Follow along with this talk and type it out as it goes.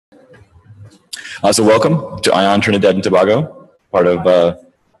So welcome to ION Trinidad and Tobago, part of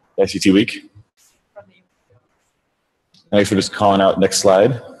ICT Week. Thanks for just calling out next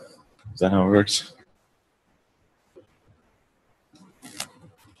slide. Is that how it works?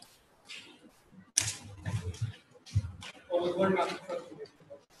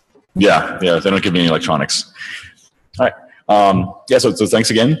 Yeah, they don't give me any electronics. All right. So thanks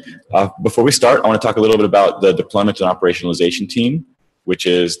again. Before we start, I want to talk a little bit about the deployment and operationalization team, which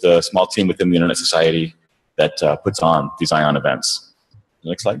is the small team within the Internet Society that puts on these ION events.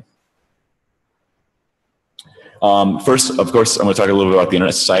 Next slide. First, of course, I'm going to talk a little bit about the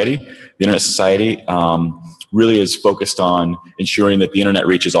Internet Society. The Internet Society really is focused on ensuring that the Internet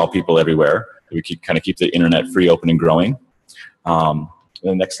reaches all people everywhere. We kind of keep the Internet free, open, and growing. The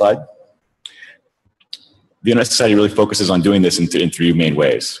next slide. The Internet Society really focuses on doing this in three main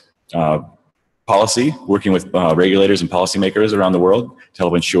ways. Policy, working with regulators and policymakers around the world to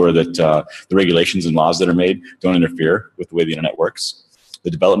help ensure that the regulations and laws that are made don't interfere with the way the Internet works.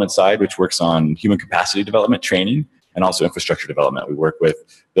 The development side, which works on human capacity development, training, and also infrastructure development. We work with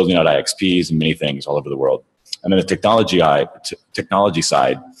building out IXPs and many things all over the world. And then the technology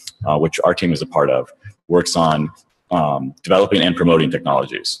side, which our team is a part of, works on developing and promoting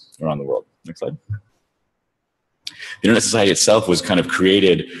technologies around the world. Next slide. The Internet Society itself was kind of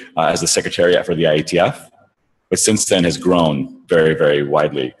created as the secretariat for the IETF, but since then has grown very, very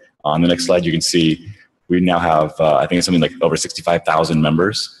widely. On the next slide, you can see we now have, I think it's something like over 65,000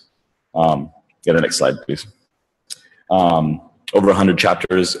 members. Get the next slide, please. Over 100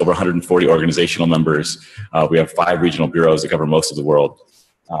 chapters, over 140 organizational members. We have 5 regional bureaus that cover most of the world.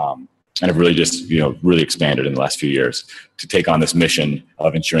 And have really just, really expanded in the last few years to take on this mission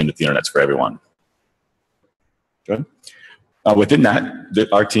of ensuring that the Internet's for everyone. Good. Within that,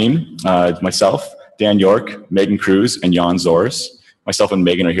 our team, myself, Dan York, Megan Cruz, and Jan Zors. Myself and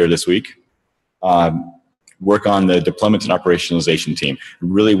Megan are here this week. Work on the deployment and operationalization team.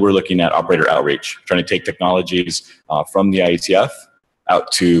 Really, we're looking at operator outreach, trying to take technologies from the IETF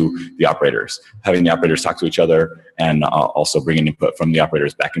out to the operators, having the operators talk to each other, and also bringing input from the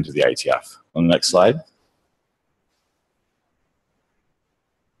operators back into the IETF. On the next slide.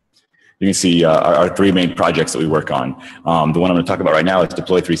 You can see our 3 main projects that we work on. The one I'm going to talk about right now is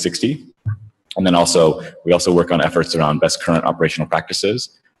Deploy 360. And then we also work on efforts around best current operational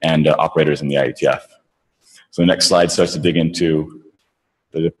practices and operators in the IETF. So the next slide starts to dig into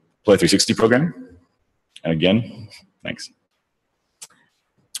the Deploy 360 program. And again, thanks.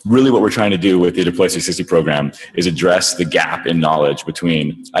 Really what we're trying to do with the Deploy 360 program is address the gap in knowledge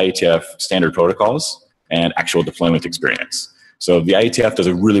between IETF standard protocols and actual deployment experience. So the IETF does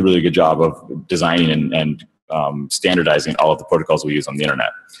a really, really good job of designing and standardizing all of the protocols we use on the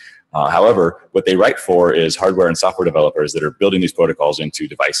Internet. However, what they write for is hardware and software developers that are building these protocols into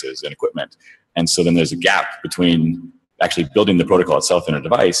devices and equipment. And so then there's a gap between actually building the protocol itself in a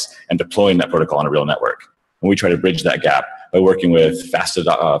device and deploying that protocol on a real network. And we try to bridge that gap by working with first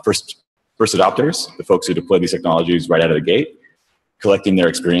adopters, the folks who deploy these technologies right out of the gate, collecting their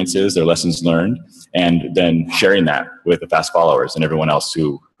experiences, their lessons learned, and then sharing that with the fast followers and everyone else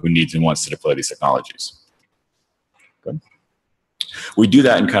who needs and wants to deploy these technologies. Good. We do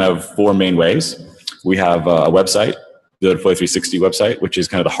that in kind of 4 main ways. We have a website, the Deploy 360 website, which is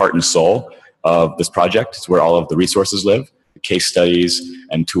kind of the heart and soul of this project. It's where all of the resources live, the case studies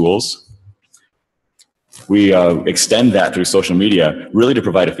and tools. We extend that through social media, really to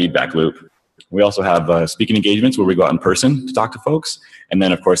provide a feedback loop. We also have speaking engagements where we go out in person to talk to folks. And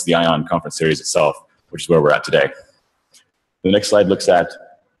then, of course, the ION conference series itself, which is where we're at today. The next slide looks at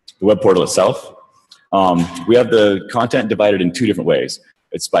the web portal itself. We have the content divided in 2 different ways.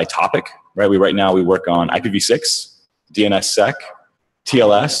 It's by topic, right? Right now we work on IPv6, DNSSEC,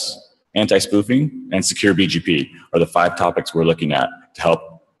 TLS, anti-spoofing, and secure BGP are the 5 topics we're looking at to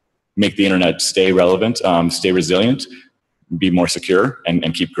help make the Internet stay relevant, stay resilient, be more secure,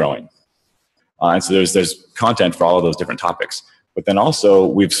 and keep growing. And so there's content for all of those different topics. But then also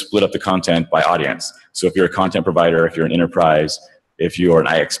we've split up the content by audience. So if you're a content provider, if you're an enterprise, if you're an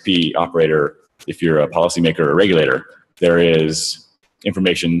IXP operator, if you're a policymaker or regulator, there is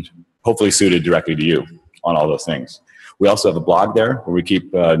information hopefully suited directly to you on all those things. We also have a blog there where we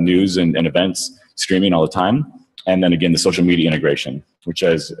keep news and events streaming all the time. And then again, the social media integration, which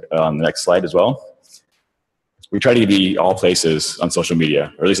is on the next slide as well. We try to be all places on social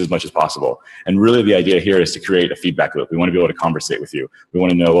media, or at least as much as possible. And really the idea here is to create a feedback loop. We want to be able to conversate with you. We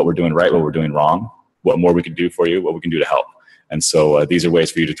want to know what we're doing right, what we're doing wrong, what more we can do for you, what we can do to help. And so these are ways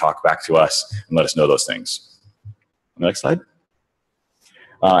for you to talk back to us and let us know those things. On the next slide.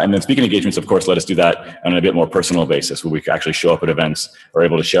 And then speaking engagements, of course, let us do that on a bit more personal basis, where we can actually show up at events, are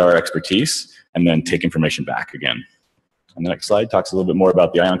able to share our expertise, and then take information back again. And the next slide talks a little bit more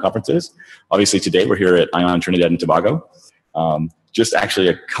about the ION conferences. Obviously, today we're here at ION Trinidad and Tobago. Just actually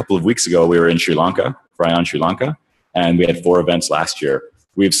a couple of weeks ago, we were in Sri Lanka for ION Sri Lanka, and we had 4 events last year.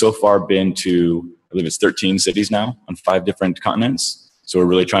 We've so far been to, I believe it's 13 cities now on 5 different continents. So we're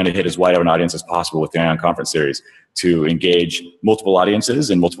really trying to hit as wide of an audience as possible with the ION conference series to engage multiple audiences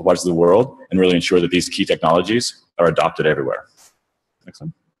in multiple parts of the world and really ensure that these key technologies are adopted everywhere. Next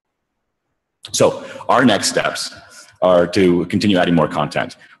one. So our next steps are to continue adding more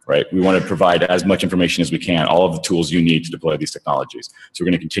content, right? We want to provide as much information as we can, all of the tools you need to deploy these technologies. So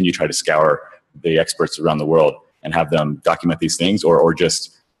we're going to continue to try to scour the experts around the world and have them document these things or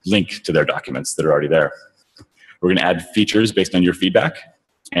just link to their documents that are already there. We're going to add features based on your feedback,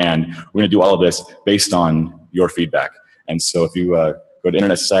 and we're going to do all of this based on your feedback. And so if you go to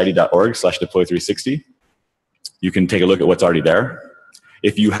internetsociety.org/deploy360, you can take a look at what's already there.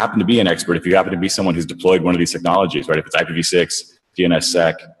 If you happen to be an expert, if you happen to be someone who's deployed one of these technologies, right? If it's IPv6,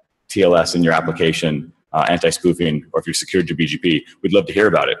 DNSSEC, TLS in your application, anti-spoofing, or if you've secured your BGP, we'd love to hear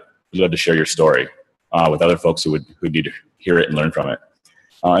about it. We'd love to share your story with other folks who need to hear it and learn from it.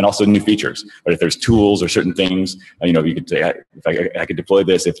 And also new features. But if there's tools or certain things, you could say, if I could deploy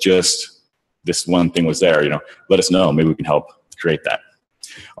this, if just this one thing was there, let us know. Maybe we can help create that.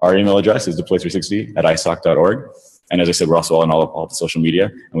 Our email address is deploy360@isoc.org. And as I said, we're also on all the social media,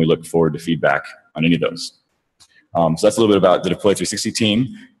 and we look forward to feedback on any of those. So that's a little bit about the Deploy360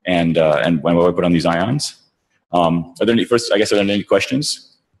 team and what we put on these IONs. Are there any any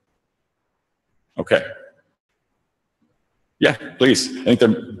questions? Okay. Yeah, please. I think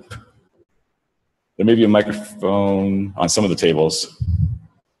there may be a microphone on some of the tables.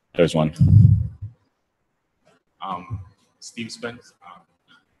 There's one. Steve Spence.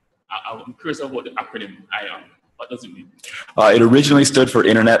 I'm curious about the acronym ION. What does it mean? It originally stood for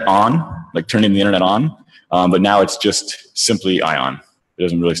Internet On, like turning the internet on, but now it's just simply ION. It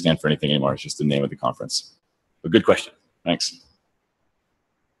doesn't really stand for anything anymore. It's just the name of the conference. But good question. Thanks.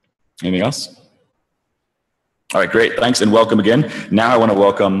 Anything else? All right, great. Thanks and welcome again. Now I want to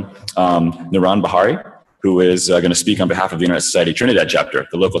welcome Niran Bahari, who is going to speak on behalf of the Internet Society Trinidad chapter,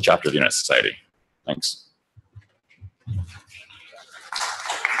 the local chapter of the Internet Society. Thanks.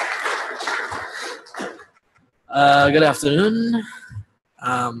 Good afternoon.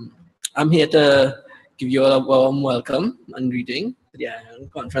 I'm here to give you all a warm welcome and greeting to the ION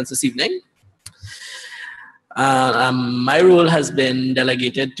conference this evening. My role has been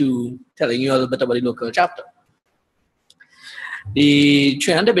delegated to telling you a little bit about the local chapter. The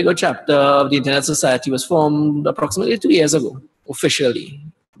Trinidad and Tobago chapter of the Internet Society was formed approximately 2 years ago, officially.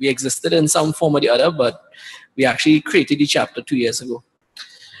 We existed in some form or the other, but we actually created the chapter 2 years ago.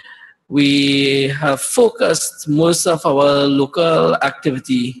 We have focused most of our local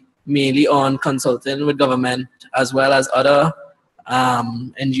activity mainly on consulting with government as well as other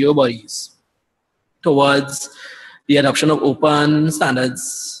NGO bodies towards the adoption of open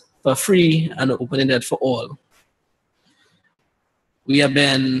standards for free and open internet for all. We have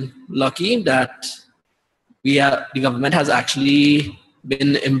been lucky that the government has actually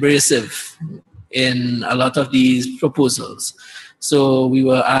been embracive in a lot of these proposals. So we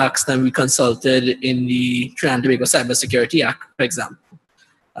were asked and we consulted in the Trinidad and Tobago Cybersecurity Act, for example,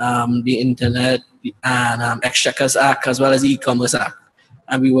 the Internet and Exchequers Act, as well as the E-Commerce Act.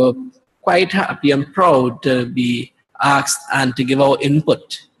 And we were quite happy and proud to be asked and to give our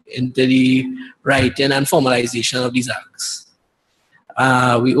input into the writing and formalization of these acts.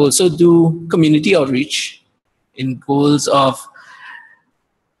 We also do community outreach in goals of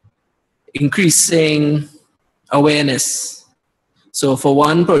increasing awareness. So for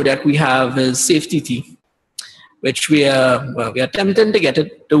one project we have is SafeTT, which we are attempting to get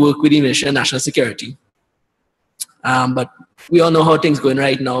it to work with the Ministry of National Security. But we all know how things are going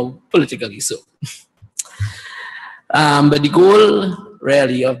right now politically. So, but the goal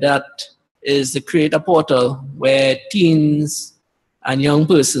really of that is to create a portal where teens and young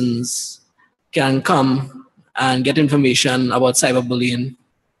persons can come and get information about cyberbullying,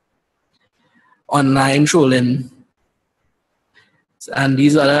 online trolling, and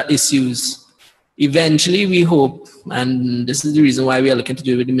these other issues. Eventually, we hope, and this is the reason why we are looking to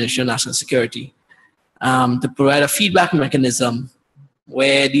do it with the Ministry of National Security, to provide a feedback mechanism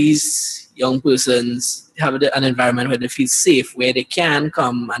where these young persons have an environment where they feel safe, where they can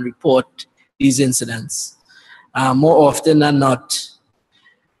come and report these incidents. More often than not,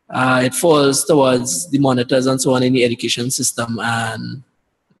 it falls towards the monitors and so on in the education system, and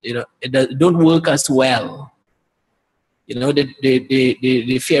it don't work as well.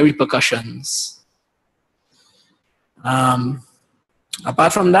 They fear repercussions.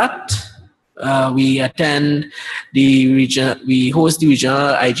 Apart from that, We attend the region. We host the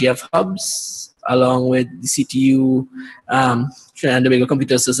regional IGF hubs along with the CTU, Trinidad and Tobago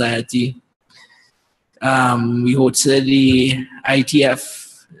Computer Society. We hosted the IETF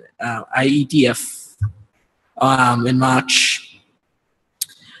in March,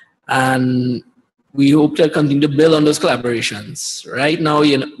 and we hope to continue to build on those collaborations. Right now,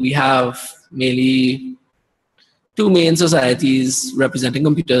 we have mainly two main societies representing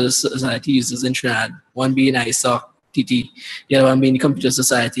computer society users in Trinidad. One being ISOC TT, the other one being the Computer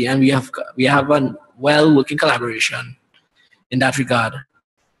Society, and we have a well-working collaboration in that regard.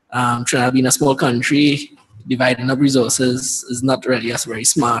 Trinidad being a small country, dividing up resources is not really a very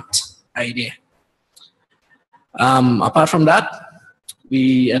smart idea. Apart from that,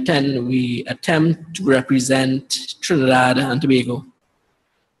 we attempt to represent Trinidad and Tobago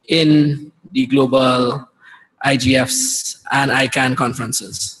in the global IGFs and ICANN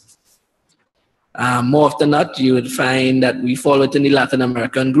conferences. More often than not, you would find that we fall within the Latin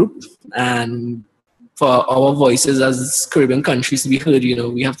American group, and for our voices as Caribbean countries to be heard,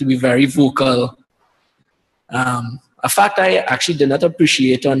 we have to be very vocal. A fact I actually did not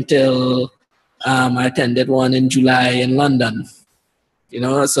appreciate until I attended one in July in London.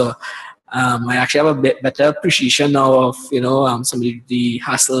 So I actually have a bit better appreciation now of some of the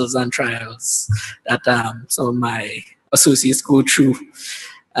hassles and trials that some of my associates go through,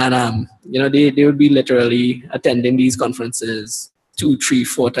 and they would be literally attending these conferences 2, 3,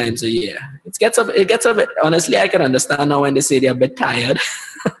 4 times a year. It gets a bit. Honestly, I can understand now when they say they're a bit tired.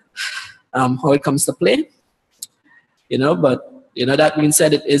 How it comes to play, but that being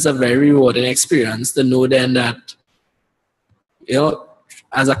said, it is a very rewarding experience to know then that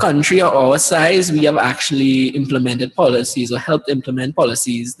as a country of our size, we have actually implemented policies or helped implement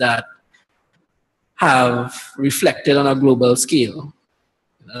policies that have reflected on a global scale.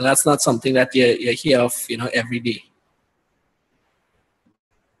 That's not something that you hear of, every day.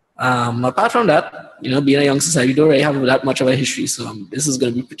 Apart from that, being a young society, we don't really have that much of a history, so this is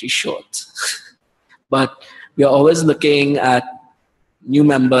going to be pretty short. But we are always looking at new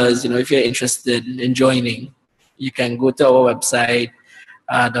members. If you're interested in joining, you can go to our website,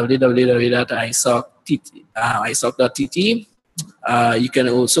 www.isoc.tt. You can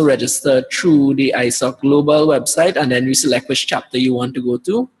also register through the ISOC Global website, and then you select which chapter you want to go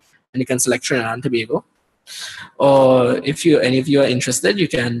to, and you can select Trinidad and Tobago. Or if any of you are interested, you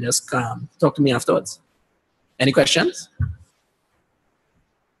can just talk to me afterwards. Any questions?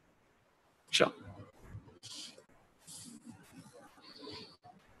 Sure.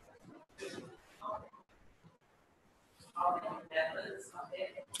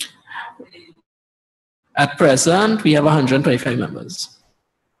 At present, we have 125 members.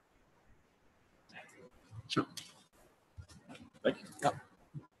 Sure. Thank you. Yeah.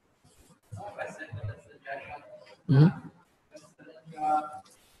 Mm-hmm.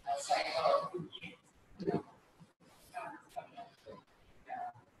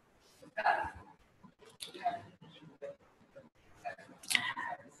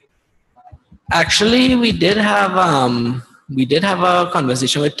 Actually, we did have a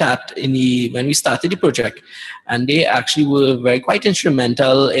conversation with TAT when we started the project, and they actually were quite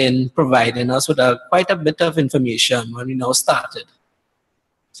instrumental in providing us with quite a bit of information when we now started.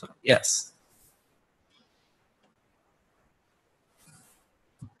 So yes.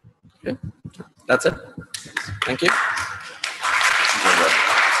 Okay. That's it. Thank you.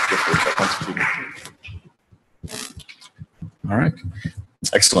 All right.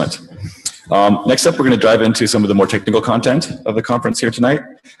 Excellent. Next up, we're going to dive into some of the more technical content of the conference here tonight.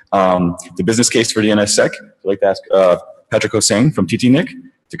 The business case for DNSSEC. I'd like to ask Patrick Hossain from TTNIC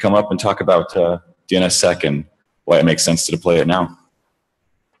to come up and talk about DNSSEC and why it makes sense to deploy it now.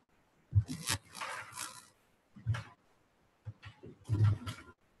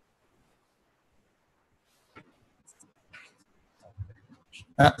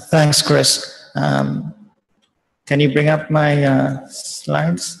 Thanks, Chris. Can you bring up my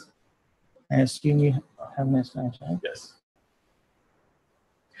slides? I assume you have my slides, right? Yes.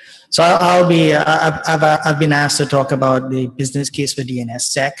 So I've been asked to talk about the business case for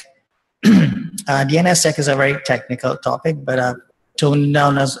DNSSEC. DNSSEC is a very technical topic, but I've toned it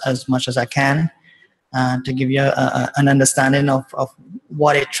down as much as I can to give you an understanding of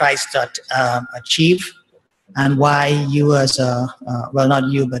what it tries to achieve and why you as well, not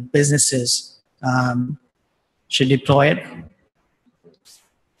you, but businesses should deploy it.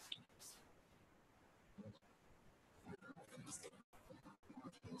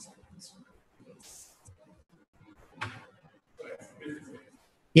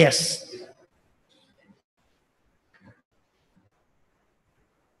 Yes.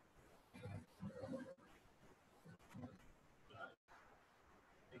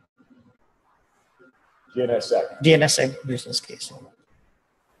 DNSSEC. DNSSEC business case.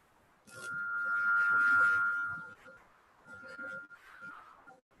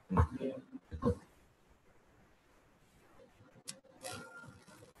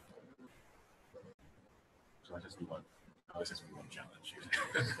 So I just do one. Oh, this is one challenge.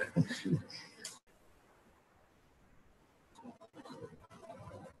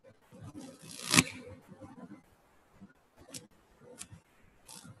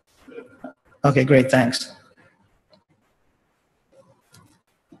 Okay, great, thanks.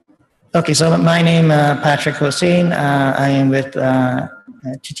 Okay, so my name Patrick Hossain. I am with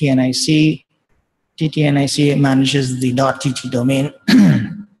TTNIC. TTNIC manages the .tt domain.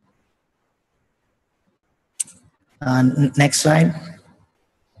 Next slide.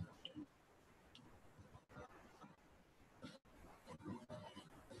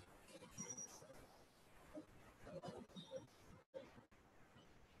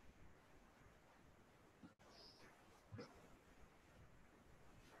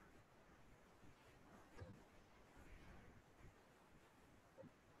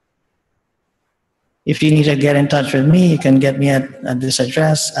 If you need to get in touch with me, you can get me at this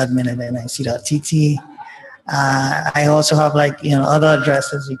address, admin@nic.tt. I also have other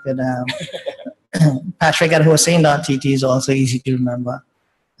addresses you could, Patrick@hossain.tt is also easy to remember.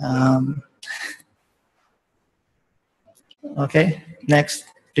 Okay, next,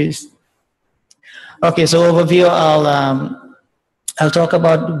 please. Okay, so overview, I'll talk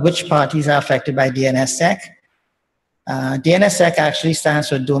about which parties are affected by DNSSEC. DNSSEC actually stands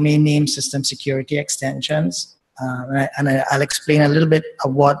for Domain Name System Security Extensions, and I'll explain a little bit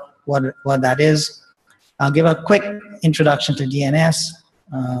of what that is. I'll give a quick introduction to DNS,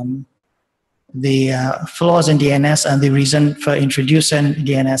 the flaws in DNS and the reason for introducing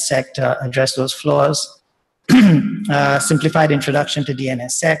DNSSEC to address those flaws, simplified introduction to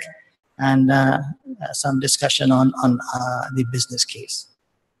DNSSEC, and some discussion on the business case.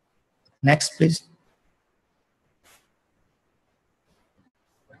 Next, please.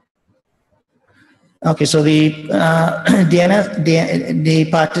 Okay, so the the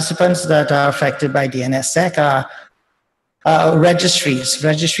participants that are affected by DNSSEC are registries.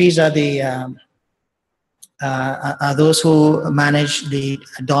 Registries are those who manage the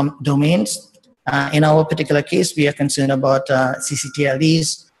domains. In our particular case, we are concerned about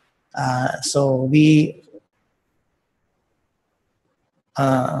CCTLEs. So we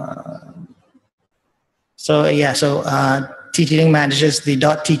TT-Link manages the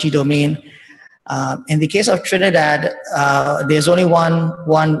 .tt domain. In the case of Trinidad, there's only one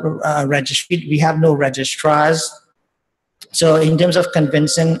registry. We have no registrars. So in terms of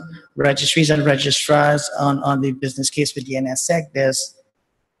convincing registries and registrars on the business case with DNSSEC, there's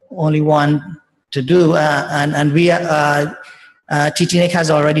only one to do. And we TT-Link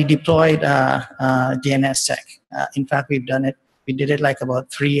has already deployed DNSSEC. In fact, we did it like about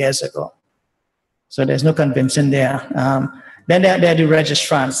 3 years ago. So there's no convincing there. Then there are the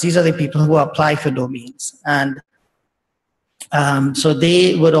registrants. These are the people who apply for domains. And so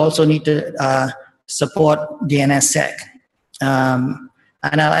they would also need to support DNSSEC. And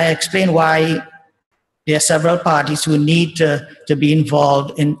I'll explain why there are several parties who need to be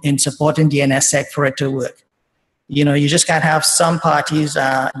involved in supporting DNSSEC for it to work. You just can't have some parties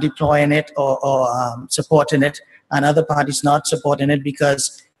deploying it or supporting it and other parties not supporting it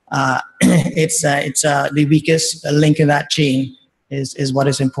because it's the weakest link in that chain is what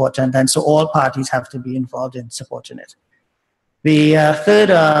is important, and so all parties have to be involved in supporting it. The third,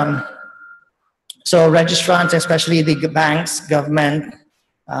 so registrants, especially the banks, government,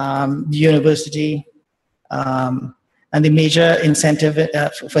 the university, and the major incentive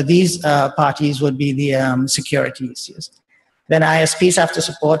for these parties would be the security issues. Then ISPs have to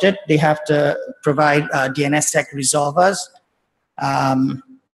support it. They have to provide DNSSEC resolvers.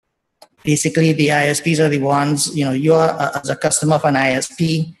 Basically, the ISPs are the ones, you are as a customer of an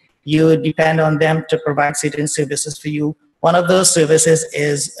ISP, you depend on them to provide certain services for you. One of those services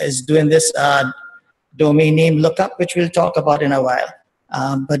is doing this domain name lookup, which we'll talk about in a while.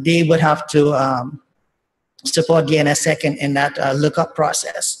 But they would have to support DNSSEC in that lookup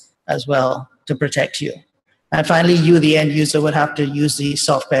process as well to protect you. And finally, you, the end user, would have to use the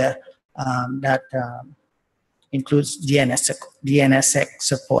software that includes DNSSEC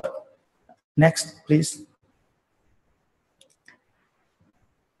support. Next, please.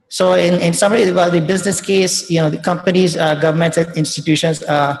 So in summary, well, the business case, the companies, governments, and institutions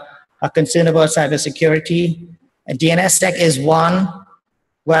are concerned about cybersecurity. And DNSSEC is one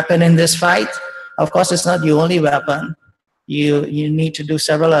weapon in this fight. Of course, it's not the only weapon. You need to do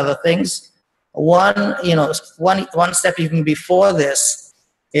several other things. One step even before this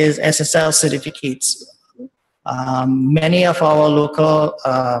is SSL certificates. Many of our local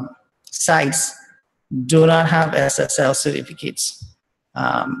sites do not have SSL certificates.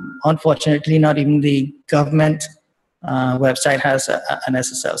 Unfortunately, not even the government website has an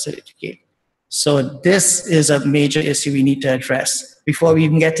SSL certificate. So this is a major issue we need to address before we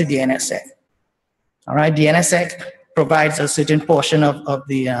even get to DNSSEC. All right, DNSSEC provides a certain portion of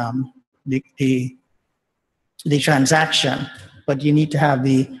the transaction, but you need to have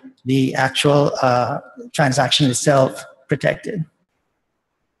the actual transaction itself protected.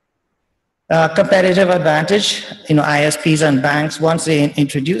 Competitive advantage, ISPs and banks, once they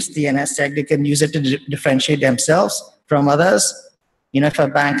introduce DNSSEC, they can use it to differentiate themselves from others. If a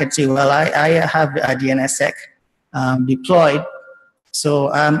bank could say, well, I have a DNSSEC deployed, so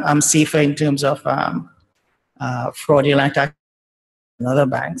I'm safer in terms of fraudulent activity in other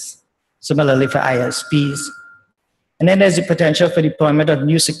banks. Similarly for ISPs. And then there's the potential for deployment of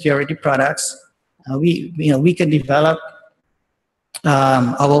new security products. We can develop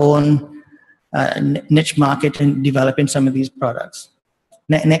our own niche market in developing some of these products.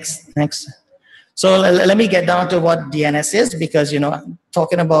 Next. So let me get down to what DNS is, because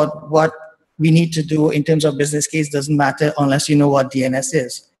talking about what we need to do in terms of business case doesn't matter unless you know what DNS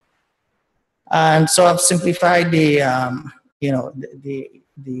is. And so I've simplified the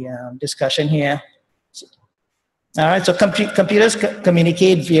discussion here. All right, so computers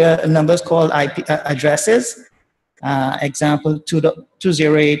communicate via numbers called IP addresses. Example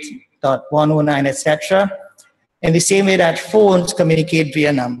 208.109, etc. In the same way that phones communicate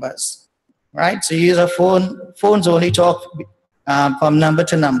via numbers. Right, so you use a phone. Phones only talk from number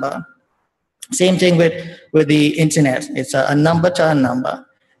to number. Same thing with the internet. It's a number to a number.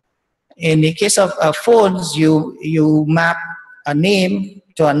 In the case of phones, you map a name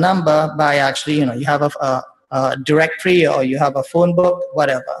to a number by actually, you have a directory, or you have a phone book,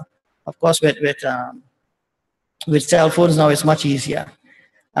 whatever. Of course, with cell phones now, it's much easier.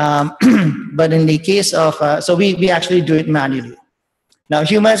 But in the case of, so we actually do it manually. Now,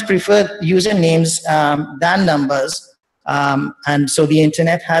 humans prefer usernames than numbers, and so the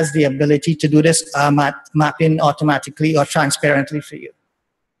internet has the ability to do this mapping automatically or transparently for you.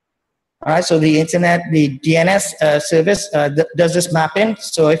 All right, so the internet, the DNS service does this mapping.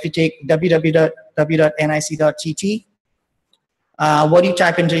 So if you take www.nic.tt, what you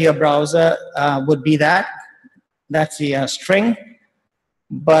type into your browser would be that. That's the string.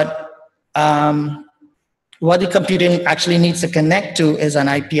 But what the computer actually needs to connect to is an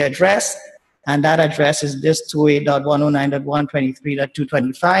IP address, and that address is this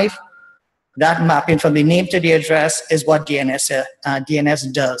 208.109.123.225. That mapping from the name to the address is what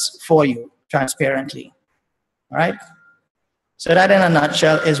DNS does for you transparently. All right? So that in a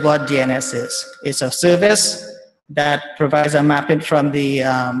nutshell is what DNS is. It's a service that provides a mapping from the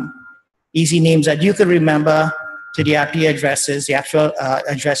easy names that you could remember to the IP addresses, the actual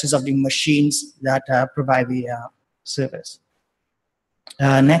addresses of the machines that provide the service.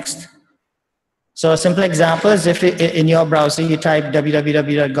 Next. So a simple example is if in your browser you type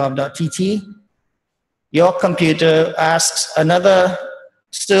www.gov.tt, your computer asks another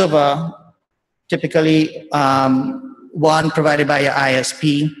server, typically one provided by your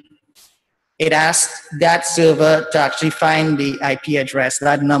ISP. It asks that server to actually find the IP address,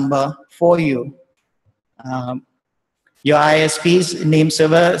 that number for you. Your ISP's name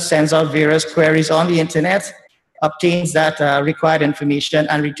server sends out various queries on the internet, obtains that required information,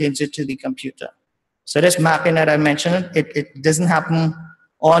 and returns it to the computer. So this mapping that I mentioned, it doesn't happen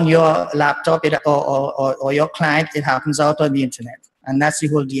on your laptop or your client. It happens out on the internet, and that's the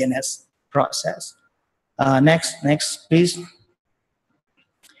whole DNS process. Next, please.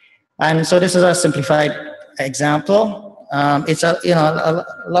 And so this is a simplified example. It's a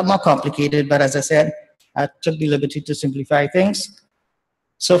lot more complicated, but as I said, I took the liberty to simplify things.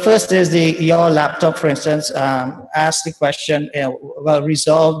 So first is your laptop, for instance, asks the question, well,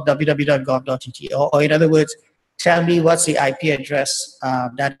 resolve www.gov.tt, or in other words, tell me what's the IP address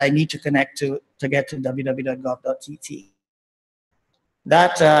that I need to connect to get to www.gov.tt.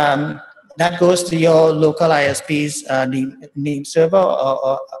 That goes to your local ISP's name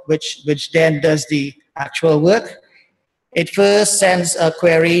server, which then does the actual work. It first sends a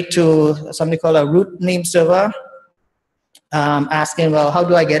query to something called a root name server, asking, well, how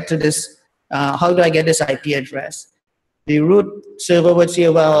do I get to this? How do I get this IP address? The root server would say,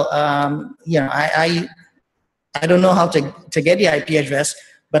 well, I don't know how to get the IP address,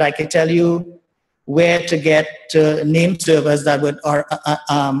 but I can tell you where to get to name servers that would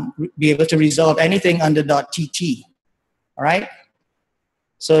be able to resolve anything under .tt. All right.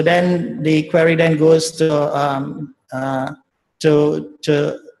 So then the query then goes to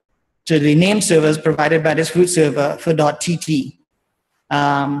to the name servers provided by this root server for .tt.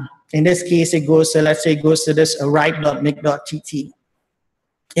 In this case, it goes to, let's say, it goes to this write.nic.tt.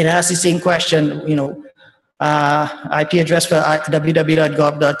 It has the same question, you know, IP address for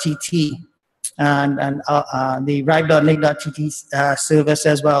www.gov.tt, and the write.nic.tt server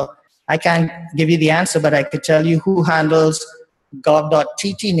says, well, I can't give you the answer, but I could tell you who handles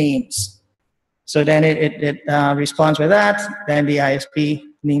gov.tt names. So then it responds with that. Then the ISP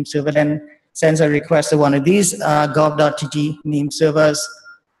name server then sends a request to one of these gov.tt name servers,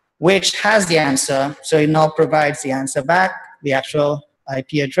 which has the answer. So it now provides the answer back, the actual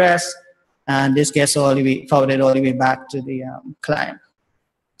IP address, and this gets forwarded all the way back to the client.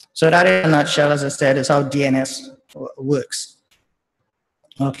 So that in a nutshell, as I said, is how DNS works.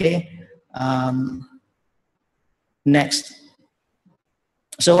 Okay. Next.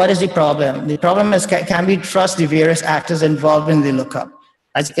 So what is the problem? The problem is, can we trust the various actors involved in the lookup?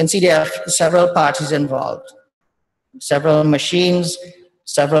 As you can see, there are several parties involved, several machines,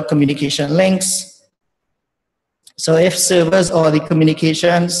 several communication links. So if servers or the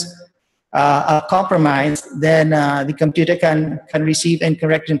communications are compromised, then the computer can receive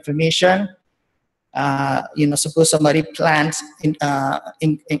incorrect information. You know, suppose somebody plants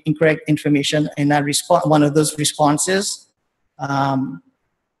incorrect information in that one of those responses.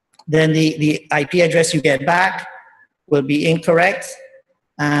 Then the IP address you get back will be incorrect,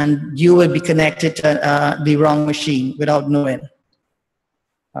 and you will be connected to the wrong machine without knowing.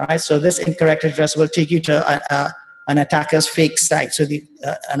 All right, so this incorrect address will take you to an attacker's fake site. So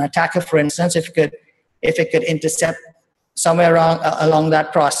an attacker, for instance, if it could intercept somewhere along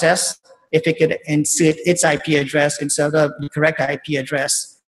that process, if it could insert its IP address instead of the correct IP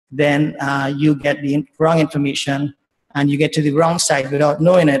address, then you get the wrong information, and you get to the wrong site without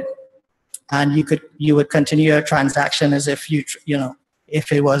knowing it, and you would continue your transaction as if you know,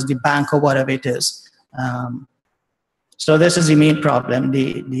 if it was the bank or whatever it is. So this is the main problem: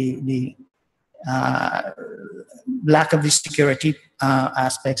 the lack of the security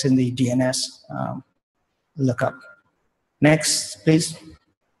aspects in the DNS lookup. Next, please.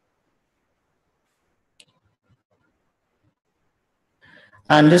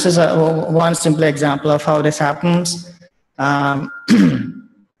 And this is one simple example of how this happens.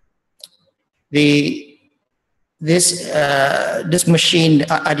 This machine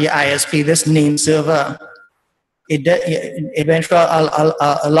at the ISP, this name server, it went through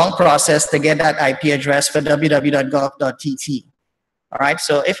a long process to get that IP address for www.gov.tt. All right,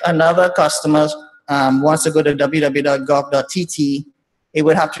 so if another customer wants to go to www.gov.tt, it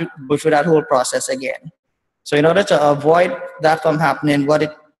would have to go through that whole process again. So in order to avoid that from happening, what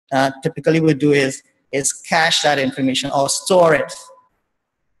it typically would do is cache that information or store it,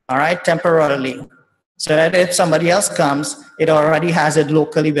 all right, temporarily, so that if somebody else comes, it already has it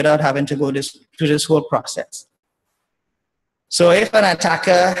locally without having to go through this whole process. So if an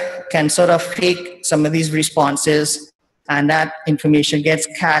attacker can sort of fake some of these responses and that information gets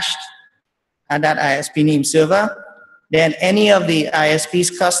cached at that ISP name server, then any of the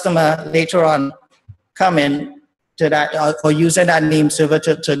ISP's customer later on coming to that or using that name server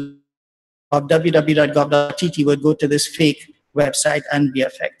to www.gov.tt would go to this fake website and be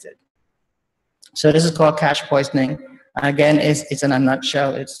affected. So this is called cache poisoning. Again, it's in a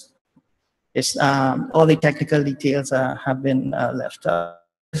nutshell. It's all the technical details have been left out.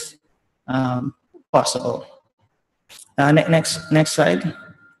 Possible. Next slide.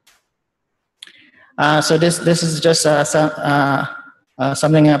 So this is just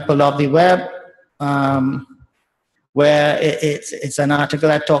something I pulled off the web, where it's an article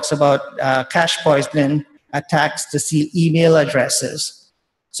that talks about cache poisoning attacks to steal email addresses.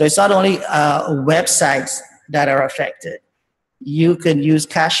 So it's not only websites that are affected. You can use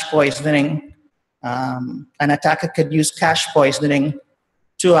cache poisoning. An attacker could use cache poisoning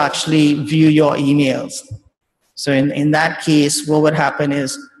to actually view your emails. So in that case, what would happen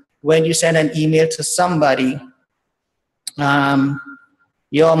is when you send an email to somebody,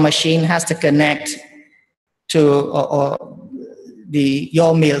 your machine has to connect to,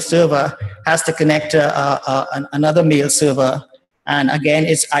 your mail server has to connect to another mail server. And again,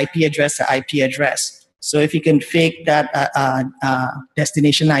 it's IP address to IP address. So if you can fake that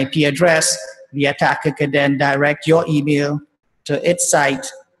destination IP address, the attacker could then direct your email to its site,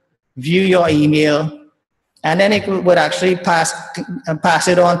 view your email, and then it would actually pass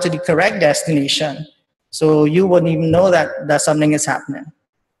it on to the correct destination. So you wouldn't even know that something is happening.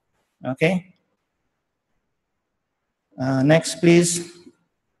 Okay. Next, please.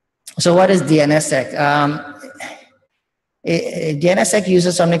 So what is DNSSEC? DNSSEC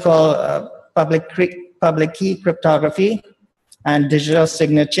uses something called public key cryptography. and digital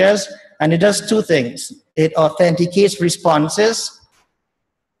signatures. And it does two things. It authenticates responses.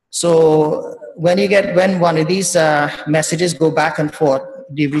 So when one of these messages go back and forth,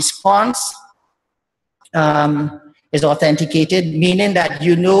 the response is authenticated, meaning that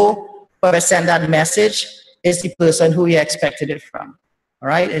you know whoever sent that message is the person who you expected it from. All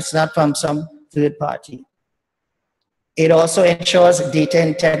right, it's not from some third party. It also ensures data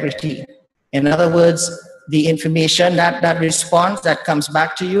integrity. In other words, the information that response that comes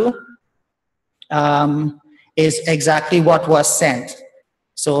back to you is exactly what was sent.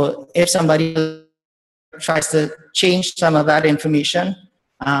 So if somebody tries to change some of that information,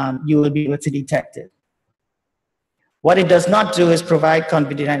 you will be able to detect it. What it does not do is provide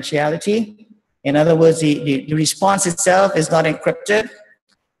confidentiality. In other words, the response itself is not encrypted.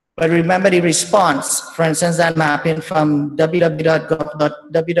 But remember the response, for instance, that mapping from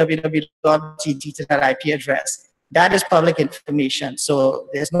www.gov.www.gt to that IP address, that is public information. So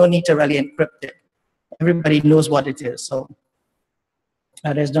there's no need to really encrypt it. Everybody knows what it is. So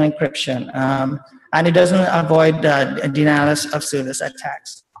there's no encryption. And it doesn't avoid denial of service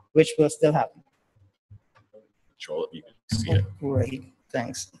attacks, which will still happen. Control it, you can see it. Great,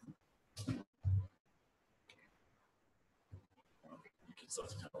 thanks.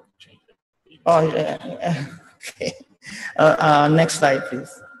 Oh, yeah. Okay. Next slide, please.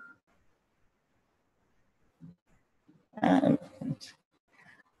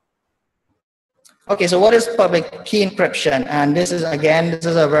 Okay, so what is public key encryption? And this is, again, this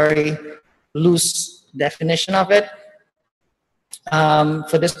is a very loose definition of it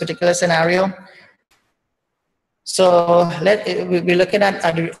for this particular scenario. So we're looking at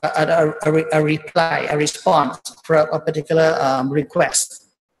a reply, a response for a particular request.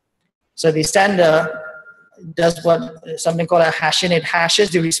 So the sender does something called a hashing. It hashes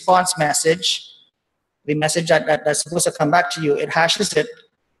the response message, the message that's supposed to come back to you. It hashes it.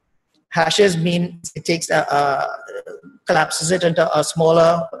 Hashes means it takes collapses it into a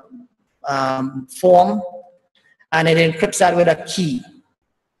smaller form, and it encrypts that with a key.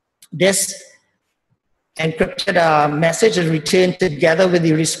 This encrypted message is returned together with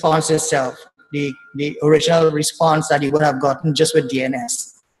the response itself, the original response that you would have gotten just with DNS.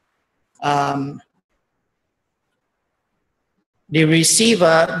 The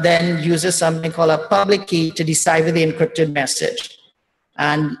receiver then uses something called a public key to decipher the encrypted message.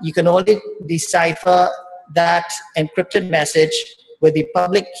 And you can only decipher that encrypted message with the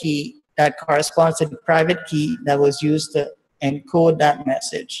public key that corresponds to the private key that was used to encode that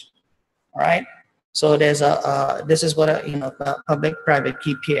message. All right? So there's this is what a public-private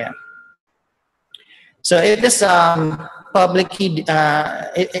key pair. So if this public key,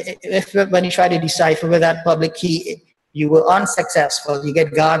 when you try to decipher with that public key, you were unsuccessful, you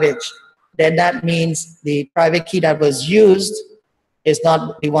get garbage, then that means the private key that was used is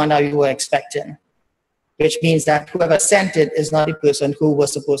not the one that you were expecting, which means that whoever sent it is not the person who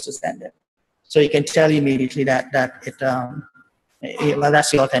was supposed to send it. So you can tell immediately that well,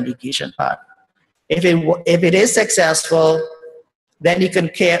 that's the authentication part. If it is successful, then you can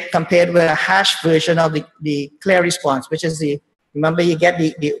compare it with a hash version of the clear response, which is remember you get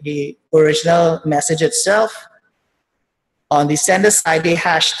the original message itself. On the sender side, they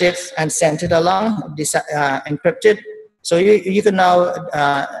hashed it and sent it along, encrypted. So you can now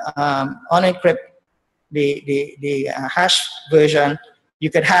unencrypt the hash version. You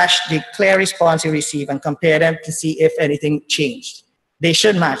could hash the clear response you receive and compare them to see if anything changed. They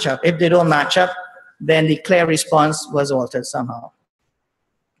should match up. If they don't match up, then the clear response was altered somehow.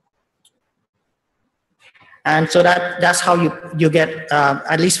 And so that's how you get,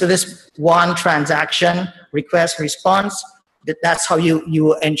 at least for this one transaction, request response, that's how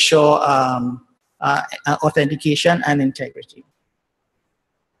you ensure authentication and integrity.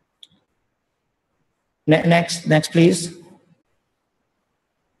 Next, please.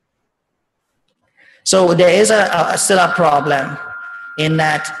 So there is still a problem in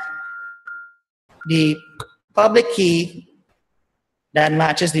that the public key that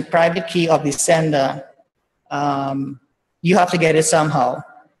matches the private key of the sender, you have to get it somehow,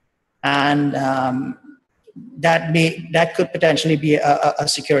 and that could potentially be a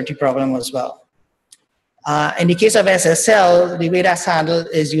security problem as well. In the case of SSL, the way that's handled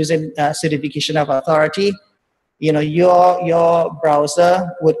is using certification of authority. You know, your browser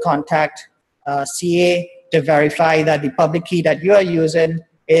would contact CA to verify that the public key that you are using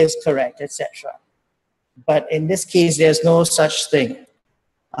is correct, etc. But in this case, there's no such thing.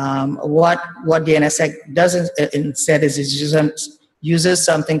 What DNSSEC does instead is it uses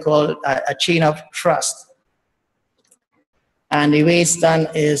something called a chain of trust. And the way it's done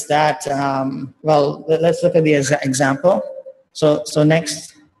is that, well, let's look at the example. So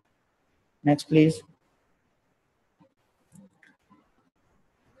next please.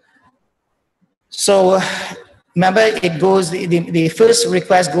 So remember, it goes, the first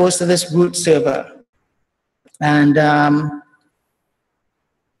request goes to this root server. And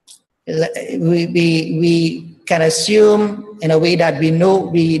we can assume in a way that we know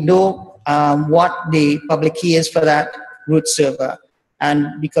what the public key is for that root server.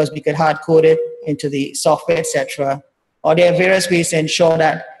 And because we could hard code it into the software, etc. Or there are various ways to ensure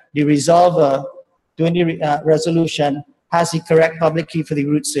that the resolver doing the resolution has the correct public key for the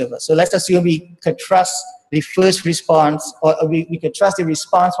root server. So let's assume we could trust the first response, or we could trust the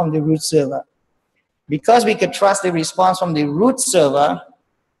response from the root server. Because we could trust the response from the root server,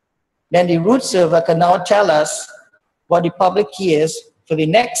 then the root server can now tell us what the public key is for the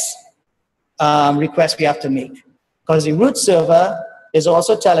next request we have to make. Because the root server is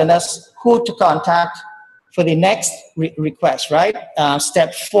also telling us who to contact for the next request, right?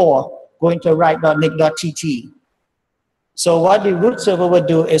 Step 4, going to write.nic.tt. So what the root server would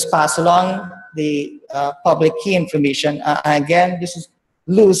do is pass along the public key information. Again, this is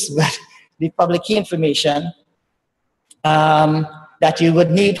loose, but the public key information that you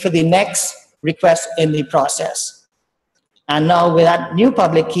would need for the next request in the process. And now with that new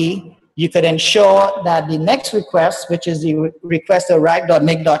public key, you could ensure that the next request, which is the request to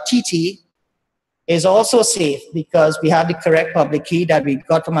write.nic.tt, is also safe because we have the correct public key that we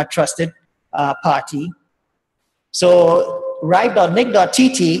got from a trusted party. So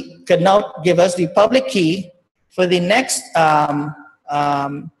write.nic.tt could now give us the public key for the next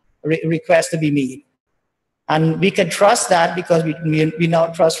request to be made. And we can trust that because we now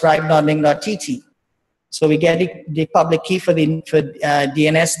trust write.nic.tt. So we get the public key for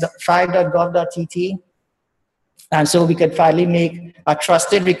DNS5.gov.tt. And so we could finally make a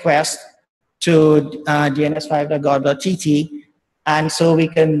trusted request to DNS5.gov.tt. And so we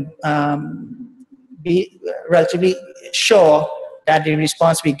can be relatively sure that the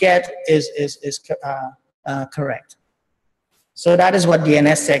response we get is correct. So that is what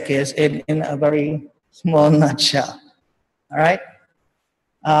DNSSEC is in a very small nutshell. All right.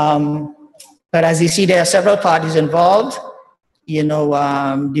 But as you see, there are several parties involved. You know,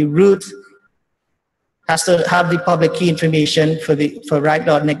 the root has to have the public key information for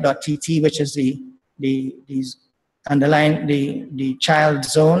write.nic.tt, which is these underlying the child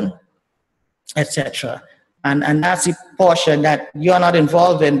zone, etc. And that's the portion that you're not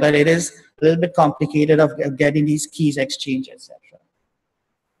involved in, but it is a little bit complicated of getting these keys exchanged, etc.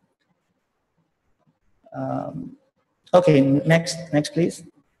 Okay, next please.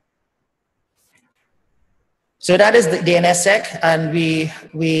 So that is the DNSSEC, and we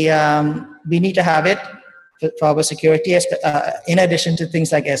need to have it for our security, in addition to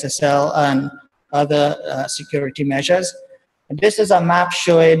things like SSL and other security measures. And this is a map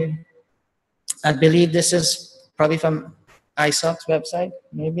showing, I believe this is probably from ISOC's website,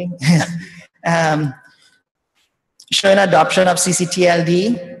 maybe, showing adoption of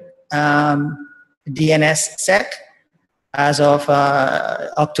CCTLD, DNSSEC as of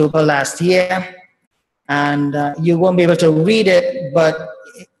October last year. And you won't be able to read it, but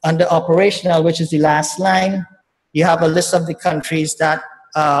under operational, which is the last line, you have a list of the countries that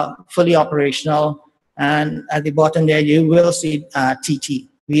are fully operational. And at the bottom there, you will see TT.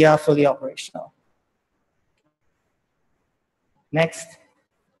 We are fully operational. Next,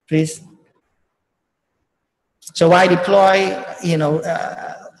 please. So why deploy? You know,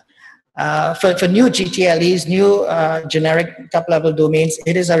 for new GTLEs, new generic top-level domains,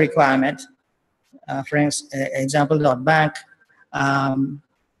 it is a requirement. For example, .bank.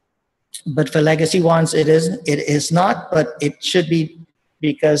 But for legacy ones, it is not, but it should be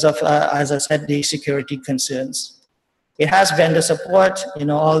because of, as I said, the security concerns. It has vendor support. You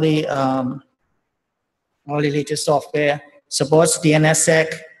know, all the latest software supports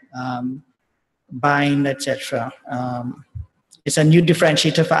DNSSEC, bind, etc. It's a new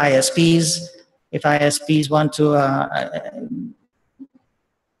differentiator for ISPs. If ISPs want to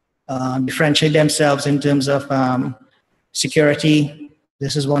differentiate themselves in terms of security,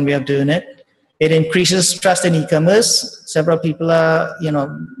 this is one way of doing it. It increases trust in e-commerce. Several people are, you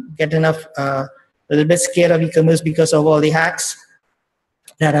know, getting a little bit scared of e-commerce because of all the hacks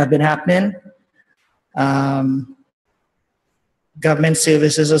that have been happening. Government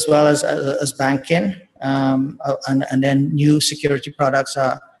services as well as banking, and then new security products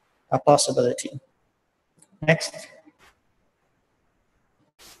are a possibility. Next.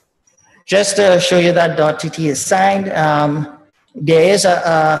 Just to show you that .tt is signed, there is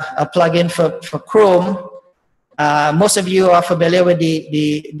a plugin for Chrome. Most of you are familiar with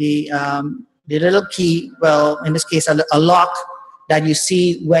the the little key, well, in this case, a lock that you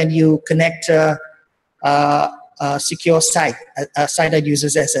see when you connect to a secure site, a site that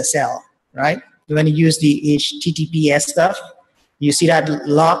uses SSL, right? When you use the HTTPS stuff, you see that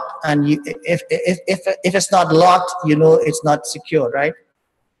lock, and if it's not locked, you know it's not secure, right?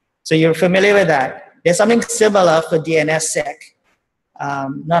 So you're familiar with that. There's something similar for DNSSEC.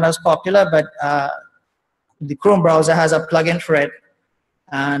 Not as popular, but the Chrome browser has a plugin for it.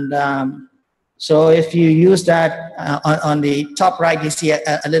 And so if you use that on the top right, you see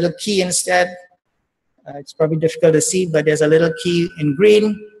a little key instead. It's probably difficult to see, but there's a little key in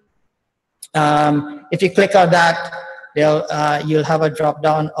green. If you click on that, you'll have a drop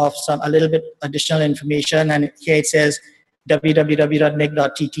down of a little bit additional information, and here it says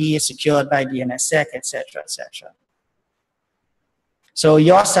www.nic.tt is secured by DNSSEC, etc., etc. So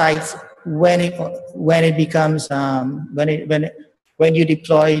your site, when it becomes when you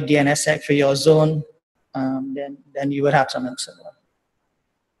deploy DNSSEC for your zone, then you would have something similar.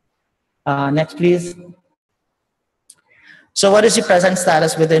 Next, please. So what is the present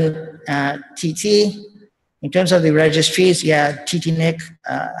status within TT? In terms of the registries, yeah, TTNIC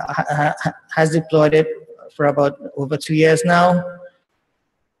has deployed it for about over 2 years now.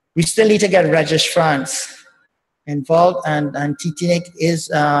 We still need to get registrants involved, and TTNIC is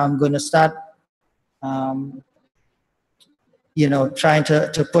going to start, trying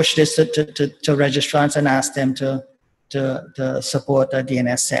to push this to registrants and ask them to support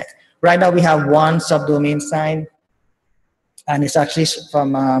DNSSEC. Right now, we have one subdomain signed, and it's actually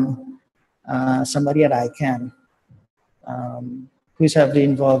from somebody at ICANN who's heavily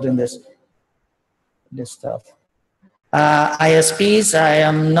involved in this stuff. ISPs, I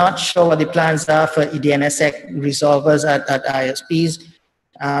am not sure what the plans are for DNSSEC resolvers at ISPs.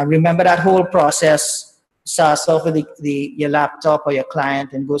 Remember that whole process starts off with your laptop or your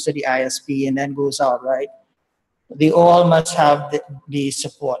client and goes to the ISP and then goes out, right? They all must have the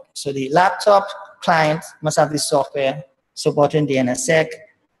support. So the laptop client must have the software supporting DNSSEC,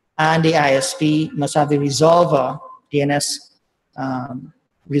 and the ISP must have the resolver, DNS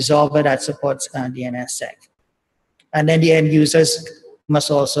resolver that supports DNSSEC. And then the end users must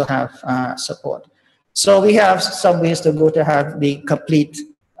also have support. So we have some ways to go to have the complete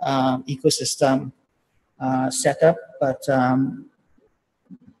ecosystem set up, but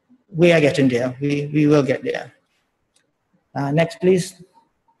we are getting there. We will get there. Next, please.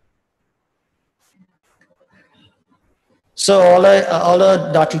 So all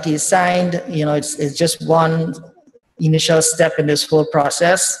the .tt is signed. It's just one initial step in this whole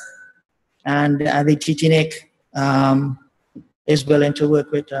process, and the TTNIC is willing to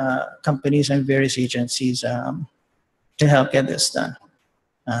work with companies and various agencies to help get this done.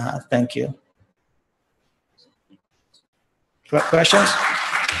 Thank you. Questions?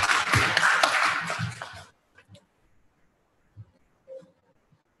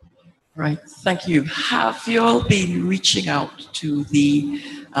 Right, thank you. Have you all been reaching out to the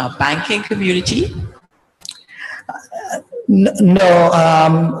banking community?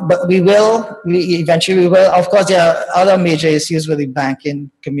 No, but we will. Eventually we will. Of course, there are other major issues with the banking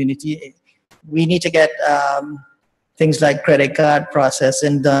community. We need to get things like credit card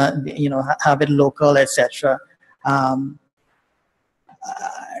processing done, have it local, etc.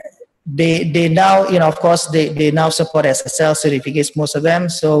 They now, of course, they now support SSL certificates, most of them.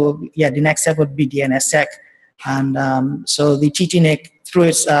 So yeah, the next step would be DNSSEC. And so the TTNIC, through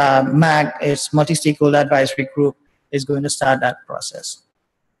its MAG, its multi-stakeholder advisory group, is going to start that process.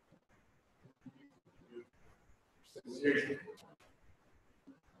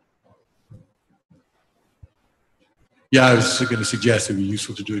 Yeah, I was going to suggest it would be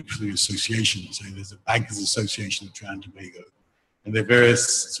useful to do it through the association. So there's a Bankers Association of Trinidad and Tobago, and there are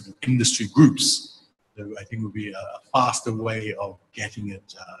various sort of industry groups that I think would be a faster way of getting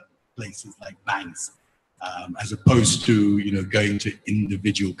it places like banks, as opposed to going to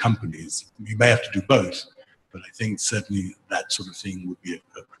individual companies. You may have to do both, but I think certainly that sort of thing would be a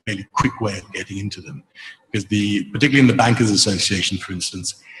fairly quick way of getting into them, because particularly in the Bankers Association, for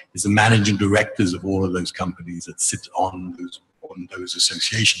instance, is the managing directors of all of those companies that sit on those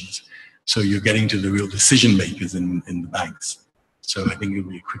associations. So you're getting to the real decision makers in the banks. So I think it would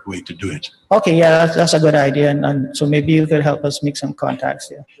be a quick way to do it. Okay, yeah, that's a good idea. And so maybe you could help us make some contacts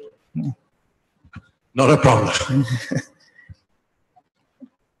here. Yeah. Not a problem.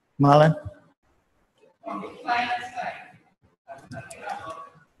 Marlon?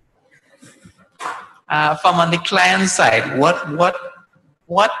 From on the client side,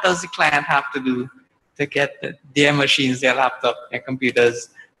 what does the client have to do to get their machines, their laptop, their computers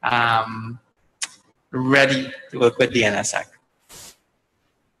ready to work with DNSSEC?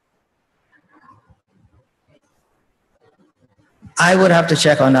 I would have to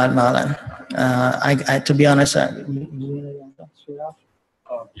check on that, Marlon. To be honest,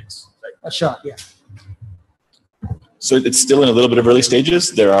 Yes. sure, yeah. So it's still in a little bit of early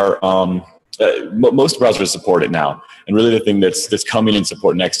stages. There are most browsers support it now, and really the thing that's coming in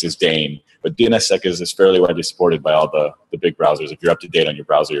support next is Dane. But DNSSEC is fairly widely supported by all the big browsers. If you're up to date on your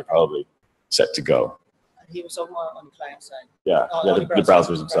browser, you're probably set to go. He was talking on the client side. Yeah, the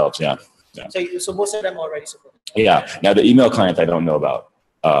browsers themselves. Yeah. So most of them already support. Yeah. Now the email client I don't know about,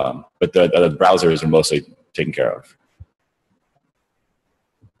 but the browsers are mostly taken care of.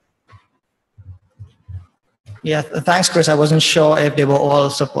 Yeah, thanks, Chris. I wasn't sure if they all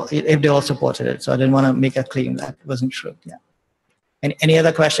supported it, so I didn't want to make a claim that wasn't true. Yeah. Any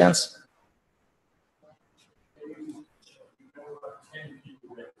other questions?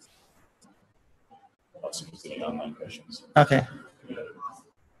 Any online questions? Okay.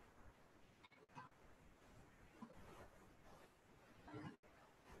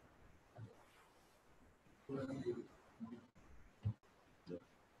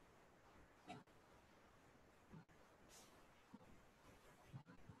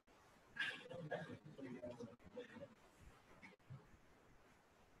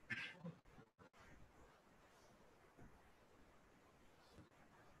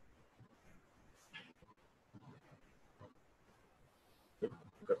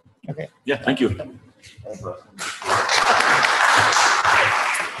 Okay. Yeah, thank you.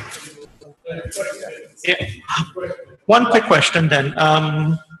 Yeah. One quick question then.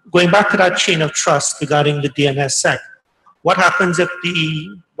 Going back to that chain of trust regarding the DNSSEC, what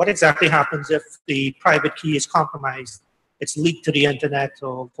exactly happens if the private key is compromised? It's leaked to the internet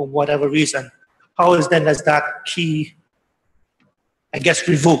or for whatever reason. How is does that key, I guess,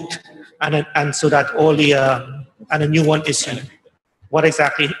 revoked and so that all the and a new one issued? What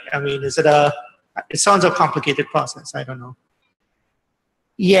exactly? I mean, is it it sounds a complicated process. I don't know.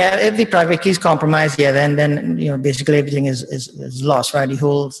 Yeah, if the private key is compromised, yeah, then basically everything is lost, right? The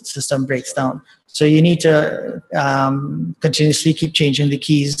whole system breaks down. So you need to continuously keep changing the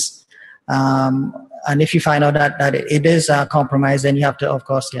keys. And if you find out that it is compromised, then you have to, of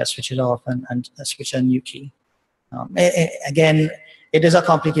course, switch it off and switch a new key. Again, it is a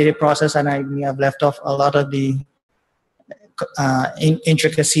complicated process, and I may have left off a lot of the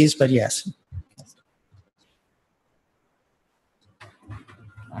intricacies, but yes.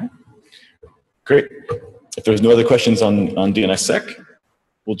 Great. If there's no other questions on DNSSEC,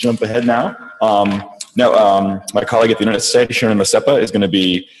 we'll jump ahead now. My colleague at the Internet Society, Sherman Masepa, is going to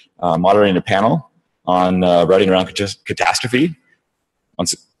be moderating a panel on writing around catastrophe, on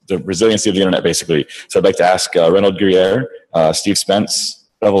the resiliency of the Internet, basically. So I'd like to ask Reynold Guerriere, Steve Spence,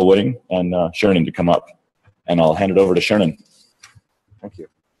 Bevel Wooding, and Sherman to come up. And I'll hand it over to Sherman. Thank you.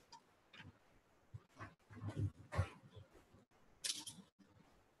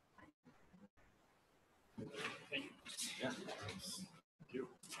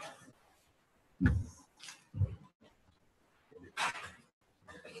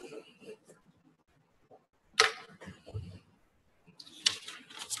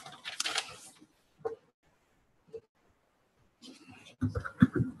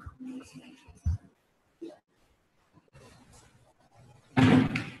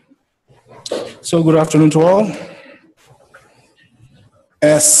 So good afternoon to all.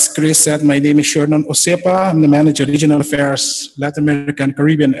 As Chris said, my name is Sherman Osepa. I'm the Manager of Regional Affairs, Latin America and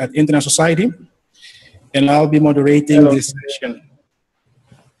Caribbean at Internet Society. And I'll be moderating this session,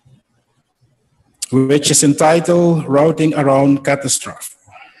 which is entitled Routing Around Catastrophe.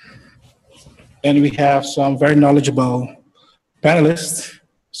 And we have some very knowledgeable panelists.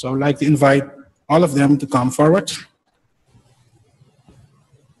 So I'd like to invite all of them to come forward.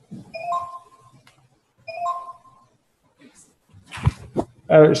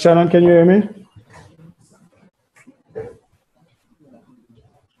 Shannon, can you hear me?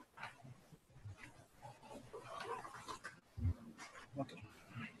 Okay.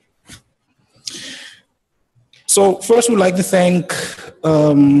 So first, we'd like to thank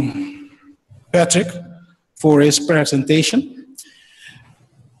Patrick for his presentation.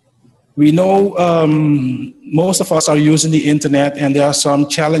 We know most of us are using the internet, and there are some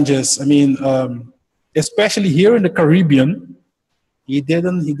challenges. I mean, especially here in the Caribbean. He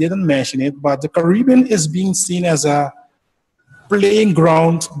didn't mention it, but the Caribbean is being seen as a playing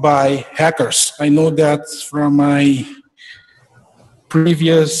ground by hackers. I know that from my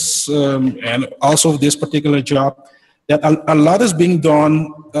previous and also this particular job, that a lot is being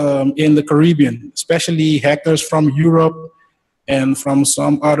done in the Caribbean, especially hackers from Europe and from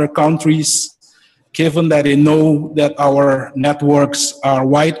some other countries, given that they know that our networks are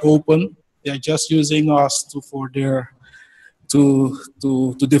wide open. They're just using us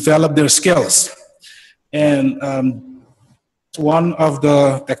to develop their skills. And one of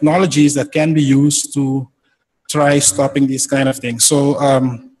the technologies that can be used to try stopping these kind of things. So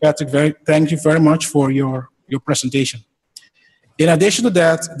Patrick, thank you very much for your presentation. In addition to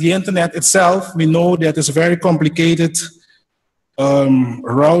that, the internet itself, we know that it's a very complicated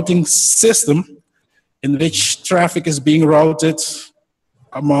routing system in which traffic is being routed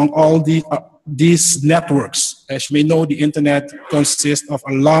among all these networks. As you may know, the internet consists of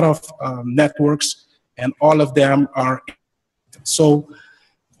a lot of networks, and all of them are. So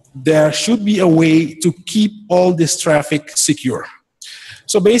there should be a way to keep all this traffic secure.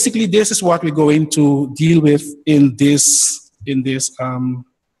 So basically, this is what we're going to deal with in this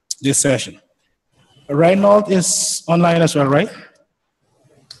session. Reinhold is online as well, right?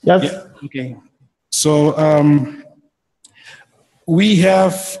 Yes. Yeah. Okay. So we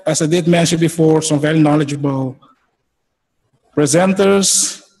have, as I did mention before, some very knowledgeable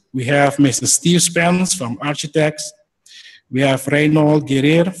presenters. We have Mr. Steve Spence from Architects. We have Reinhold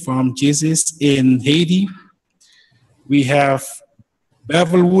Guerrer from Jesus in Haiti. We have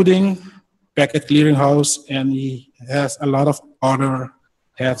Bevel Wooding, Packet Clearinghouse, and he has a lot of other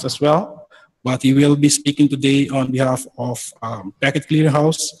hats as well. But he will be speaking today on behalf of Packet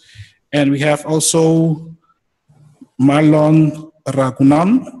Clearinghouse. And we have also Marlon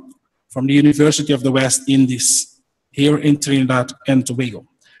Ragunan from the University of the West Indies here in Trinidad and Tobago.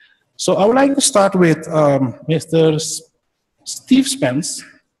 So I would like to start with Mr. Steve Spence.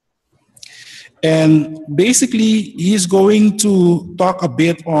 And basically, he's going to talk a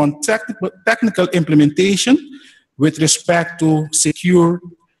bit on technical implementation with respect to secure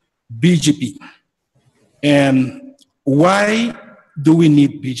BGP. And why do we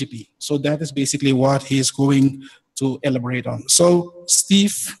need BGP? So that is basically what he's going to elaborate on. So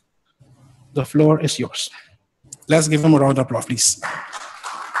Steve, the floor is yours. Let's give him a round of applause, please.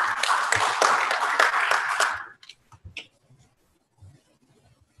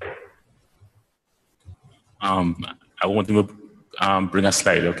 I want to bring a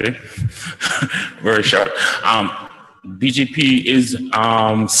slide, okay? Very short. BGP is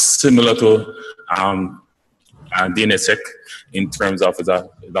similar to DNSSEC in terms of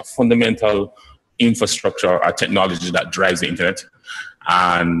the fundamental infrastructure or technology that drives the internet.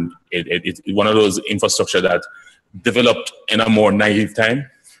 And it's one of those infrastructure that developed in a more naive time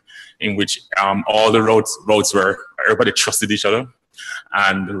in which all the routes were, everybody trusted each other.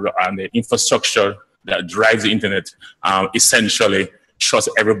 And the infrastructure that drives the internet essentially trusts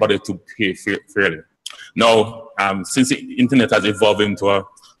everybody to pay fairly. Now, since the internet has evolved into a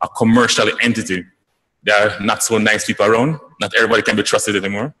commercial entity, there are not so nice people around. Not everybody can be trusted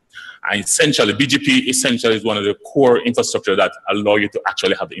anymore. And essentially, BGP essentially is one of the core infrastructure that allow you to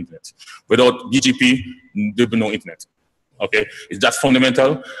actually have the internet. Without BGP, there'll be no internet. Okay, it's just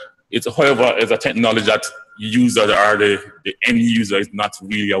fundamental. It's, however, is a technology that users or the end user is not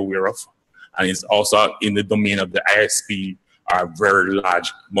really aware of. And it's also in the domain of the ISP or very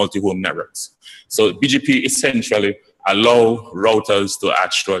large multi-home networks. So BGP essentially allow routers to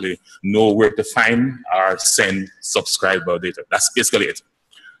actually know where to find or send subscriber data. That's basically it.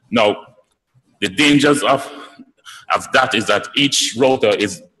 Now, the dangers of that is that each router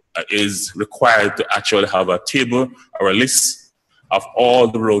is required to actually have a table or a list of all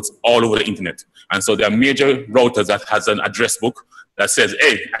the routes all over the internet. And so there are major routers that has an address book that says,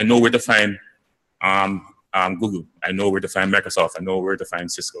 hey, I know where to find Google. I know where to find Microsoft. I know where to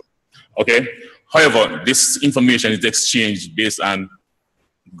find Cisco. Okay. However, this information is exchanged based on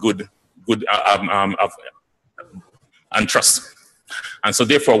good and trust. And so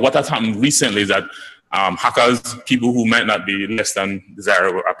therefore, what has happened recently is that hackers, people who might not be less than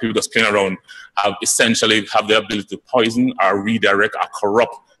desirable, or people just playing around, have essentially have the ability to poison or redirect or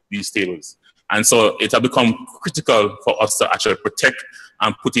corrupt these tables. And so it has become critical for us to actually protect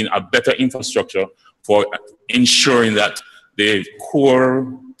and put in a better infrastructure for ensuring that the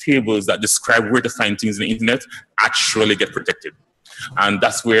core tables that describe where to find things in the internet actually get protected. And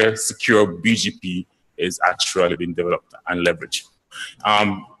that's where secure BGP is actually being developed and leveraged.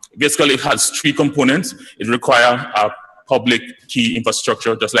 Basically, it has three components. It requires a public key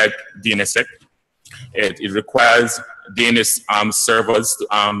infrastructure, just like DNSSEC. It requires DNS servers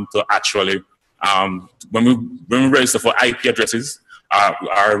to actually, when we register for IP addresses,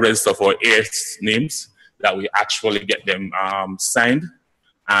 or register for AS names, that we actually get them signed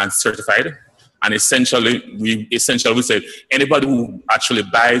and certified. And essentially, we say anybody who actually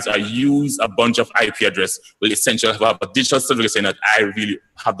buys or use a bunch of IP address will essentially have a digital certificate saying that I really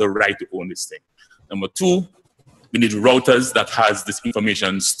have the right to own this thing. Number two, we need routers that has this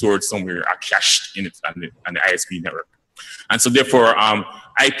information stored somewhere or cached in it and the ISP network. And so therefore,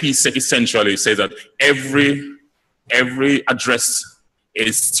 IPsec essentially says that every address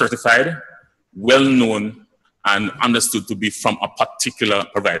is certified, well known, and understood to be from a particular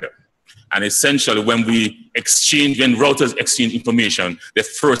provider. And essentially, when routers exchange information, they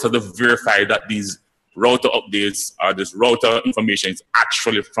first have to verify that these router updates or this router information is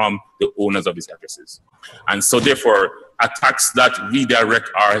actually from the owners of these addresses. And so therefore, attacks that redirect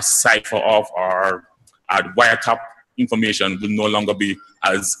or cipher off or wiretap information will no longer be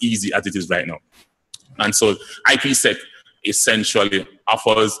as easy as it is right now. And so IPsec essentially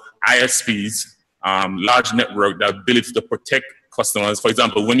offers ISPs, large network, the ability to protect customers. For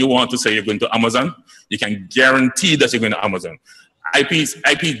example, when you want to say you're going to Amazon, you can guarantee that you're going to Amazon. IP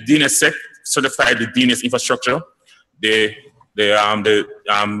DNSSEC certified the DNS infrastructure. The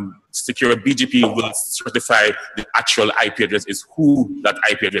secure BGP will certify the actual IP address is who that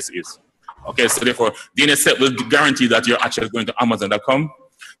IP address is. Okay, so therefore, DNSSEC will guarantee that you're actually going to Amazon.com.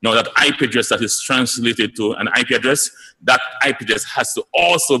 Now that IP address that is translated to an IP address, that IP address has to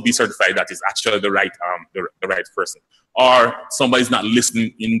also be certified that is actually the right person. Or somebody's not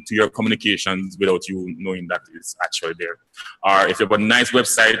listening into your communications without you knowing that it's actually there. Or if you have a nice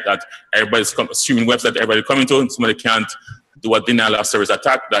website that everybody's streaming website everybody's coming to, and somebody can't do a denial of service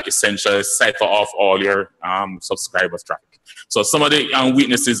attack, that essentially cipher off all your subscribers' traffic. So some of the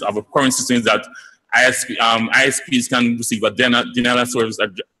weaknesses of a current system is that ISPs can receive a denial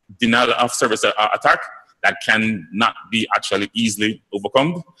of service attack that can not be actually easily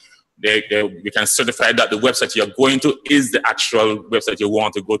overcome. We can certify that the website you're going to is the actual website you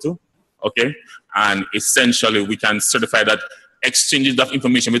want to go to, okay? And essentially, we can certify that exchanges of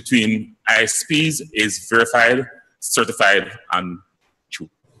information between ISPs is verified, certified, and true.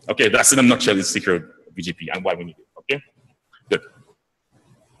 Okay, that's in a nutshell the secure BGP and why we need it, okay? Good.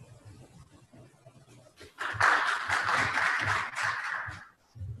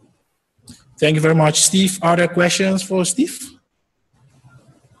 Thank you very much, Steve. Are there questions for Steve?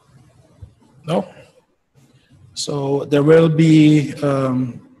 No? So there will be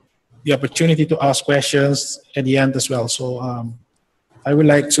the opportunity to ask questions at the end as well. So I would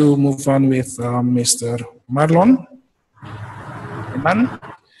like to move on with Mr. Marlon.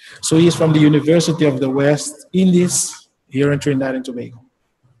 So he's from the University of the West Indies here in Trinidad and Tobago.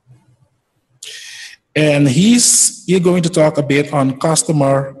 And he's going to talk a bit on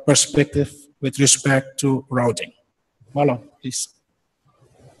customer perspective with respect to routing. Marlon, please.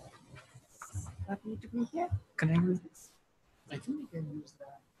 Need to be here? Can I use this? I think you can use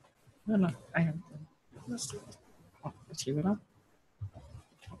that. No, I have. Oh, let's leave it on.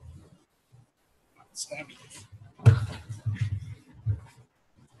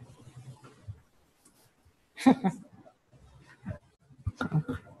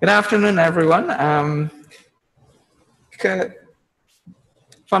 Good afternoon, everyone.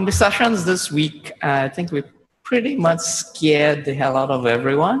 From the sessions this week, I think we pretty much scared the hell out of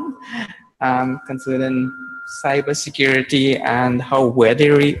everyone. Concerning cybersecurity and how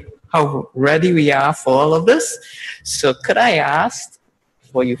ready we are for all of this. So could I ask,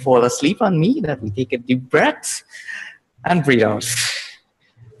 before you fall asleep on me, that we take a deep breath and breathe out,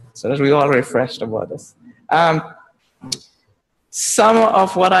 so that we all refreshed about this. Some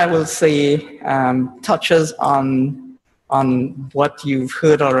of what I will say touches on what you've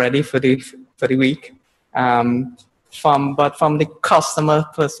heard already for the week, from the customer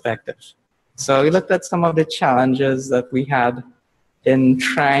perspective. So we looked at some of the challenges that we had in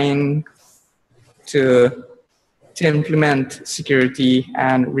trying to implement security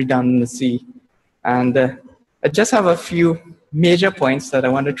and redundancy. And I just have a few major points that I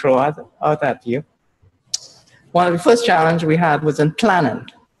want to throw out at you. One of the first challenge we had was in planning.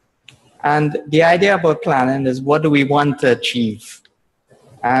 And the idea about planning is, what do we want to achieve?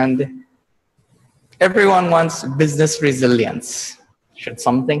 And everyone wants business resilience. Should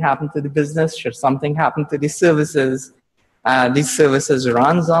something happen to the business? Should something happen to the services? These services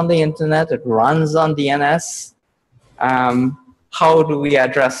runs on the internet. It runs on DNS. How do we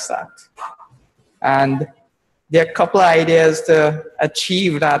address that? And there are a couple of ideas to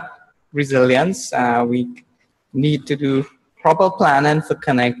achieve that resilience. We need to do proper planning for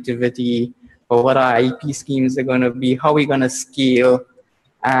connectivity, for what our IP schemes are going to be, how we're going to scale.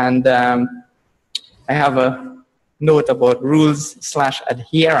 And I have a note about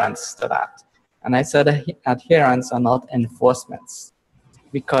rules/adherence to that. And I said adherence are not enforcements,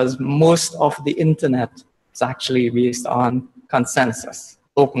 because most of the internet is actually based on consensus,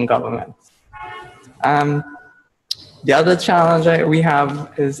 open government. The other challenge we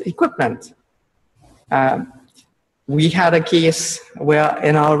have is equipment. We had a case where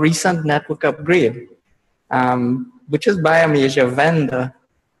in our recent network upgrade, which is by a major vendor,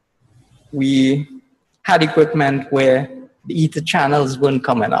 we had equipment where the ether channels weren't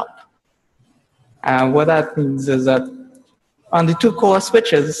coming up. And what that means is that on the two core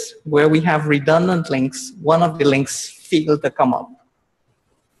switches where we have redundant links, one of the links failed to come up.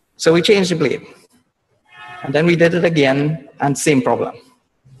 So we changed the blade. And then we did it again, and same problem.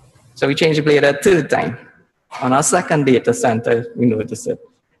 So we changed the blade a third time. On our second data center, we noticed it.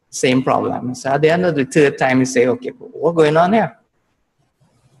 Same problem. So at the end of the third time, we say, okay, what's going on here?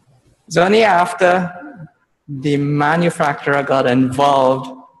 It's only after the manufacturer got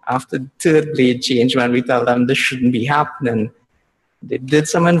involved, after the third blade change, when we tell them this shouldn't be happening, they did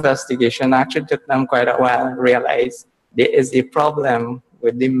some investigation. Actually took them quite a while and realized there is a problem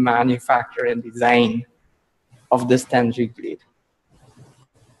with the manufacturing design of this 10G blade,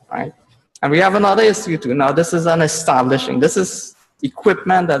 right? And we have another issue too. Now this is an establishing. This is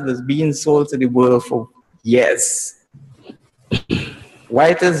equipment that is being sold to the world for years. Why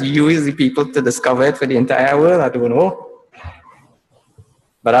it is you as the people to discover it for the entire world, I don't know.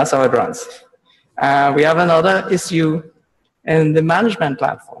 But that's how it runs. We have another issue in the management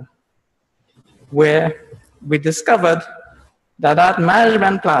platform, where we discovered that that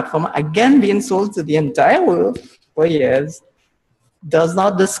management platform, again being sold to the entire world for years, does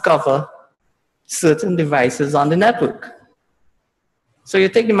not discover certain devices on the network. So you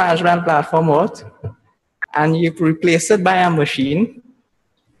take the management platform out and you replace it by a machine.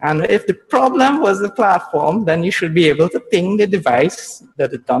 And if the problem was the platform, then you should be able to ping the device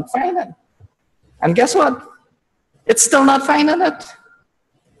that it don't find it. And guess what? It's still not finding it,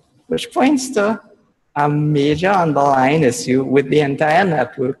 which points to a major underlying issue with the entire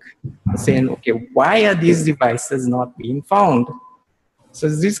network, saying, okay, why are these devices not being found? So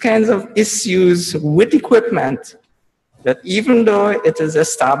these kinds of issues with equipment that even though it is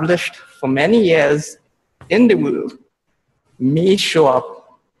established for many years in the world, may show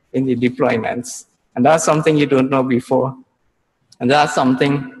up in the deployments. And that's something you don't know before. And that's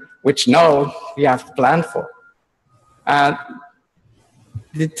something which now we have to plan for.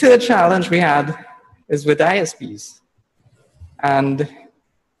 The third challenge we had is with ISPs. And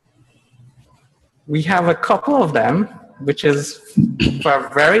we have a couple of them, which is for a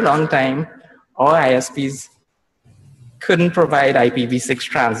very long time, our ISPs couldn't provide IPv6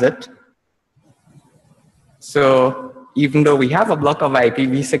 transit. So even though we have a block of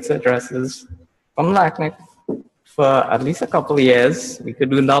IPv6 addresses from LACNIC for at least a couple of years, we could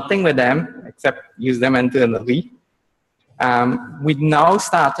do nothing with them except use them internally. We now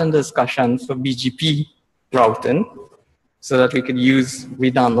start a discussion for BGP routing so that we could use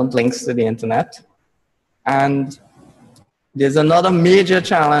redundant links to the internet. And there's another major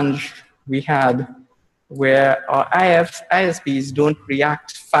challenge we had where our ISPs don't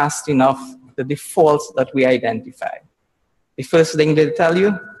react fast enough to the faults that we identify. The first thing they tell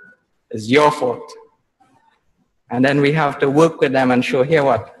you is your fault. And then we have to work with them and show, here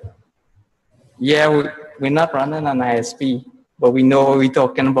what? Yeah, we're not running an ISP, but we know what we're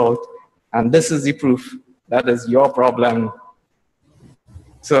talking about. And this is the proof. That is your problem.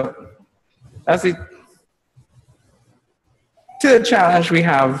 So that's it. Third challenge we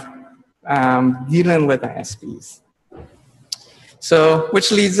have dealing with ISPs. So,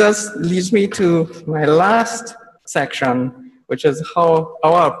 which leads me to my last section, which is how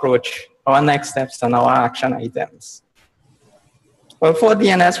our approach, our next steps, and our action items. Well, for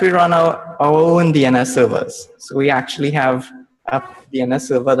DNS, we run our own DNS servers. So we actually have a DNS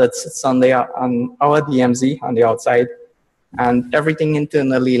server that sits on our DMZ on the outside, and everything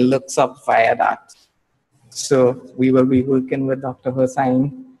internally looks up via that. So we will be working with Dr.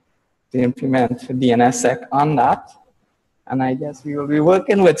 Hossain to implement DNSSEC on that. And I guess we will be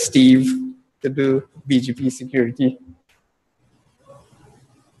working with Steve to do BGP security.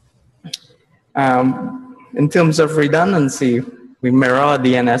 In terms of redundancy, we mirror our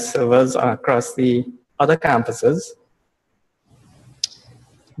DNS servers across the other campuses.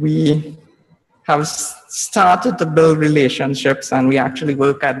 We have started to build relationships, and we actually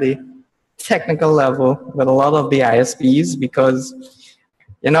work at the technical level with a lot of the ISPs because,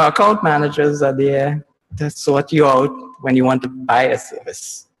 account managers are there to sort you out when you want to buy a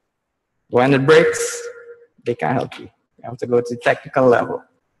service. When it breaks, they can't help you. You have to go to the technical level.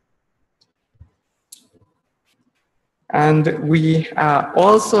 And we are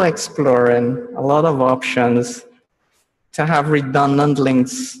also exploring a lot of options to have redundant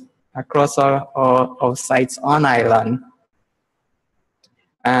links across our sites on island.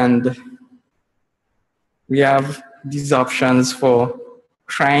 And we have these options for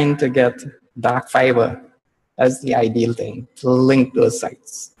trying to get dark fiber as the ideal thing to link those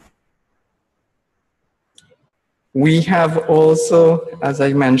sites. We have also, as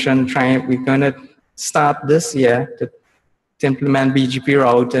I mentioned, we're going to start this year to implement BGP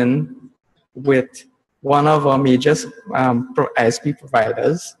routing with one of our major ISP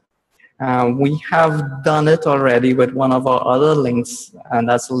providers. We have done it already with one of our other links, and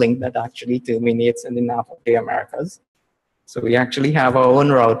that's a link that actually terminates in the NAP of the Americas. So we actually have our own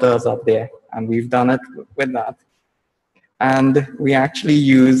routers up there, and we've done it with that. And we actually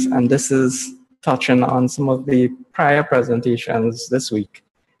use, and this is touching on some of the prior presentations this week,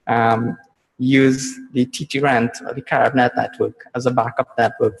 use the TT-RENT or the CaribNet network as a backup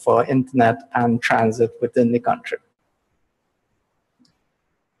network for internet and transit within the country.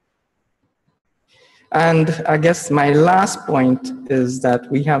 And I guess my last point is that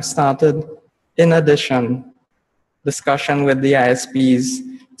we have started, in addition, discussion with the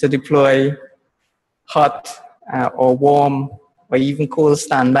ISPs to deploy hot or warm or even cold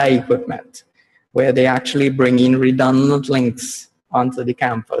standby equipment, where they actually bring in redundant links onto the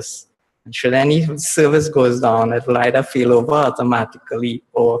campus. And should any service goes down, it will either fail over automatically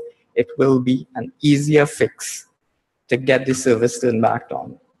or it will be an easier fix to get the service turned back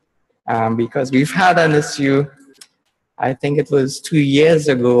on. Because we've had an issue, I think it was 2 years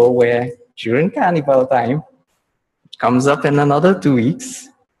ago, where during Carnival time, it comes up in another 2 weeks,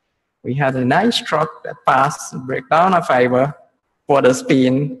 we had a nice truck that passed, break down a fiber for the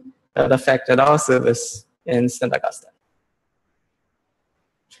Spain that affected our service in St. Augustine.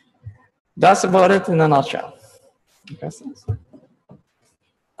 That's about it in a nutshell. Questions?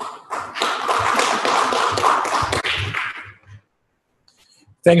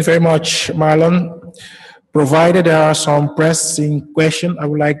 Thank you very much, Marlon. Provided there are some pressing questions, I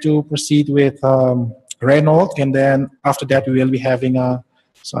would like to proceed with Reynold, and then after that we will be having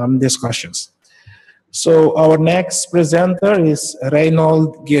some discussions. So our next presenter is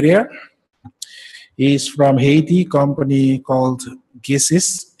Reynold Guerrier. He's from Haiti, company called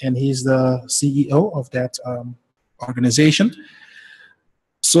GISIS, and he's the CEO of that organization.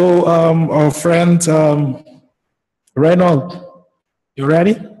 So our friend Reynold, you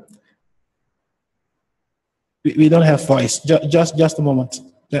ready? We don't have voice. Just a moment.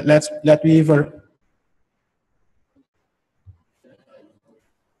 Let me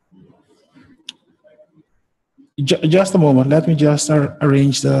just a moment. Let me just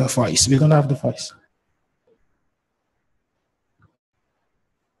arrange the voice. We don't have the voice.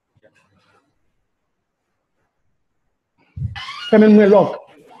 Can you look?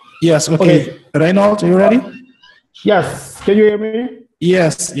 Yes. Okay. Reynold, are you ready? Yes. Can you hear me?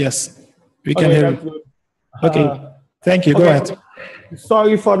 Yes. We can hear you. Okay. Thank you. Go ahead.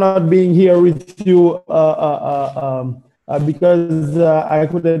 Sorry for not being here with you because I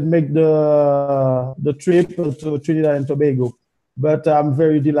couldn't make the trip to Trinidad and Tobago. But I'm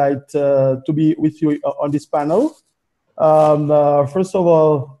very delighted to be with you on this panel. First of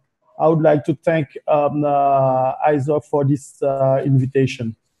all, I would like to thank Isaac for this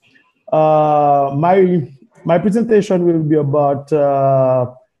invitation. My presentation will be about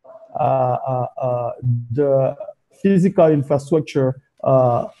the physical infrastructure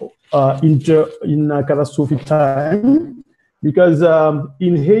in catastrophe time, because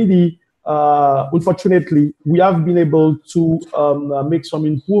in Haiti, unfortunately, we have been able to make some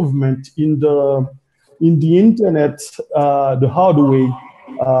improvement in the internet the hard way.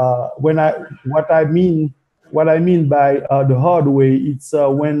 What I mean by the hard way, it's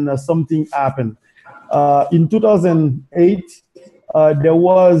when something happened. In 2008, there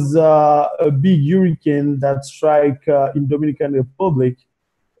was a big hurricane that struck in Dominican Republic,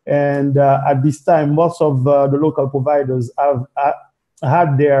 and at this time, most of the local providers have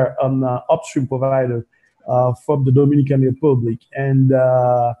had their upstream provider from the Dominican Republic, and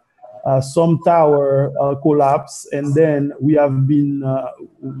some tower collapsed, and then we have been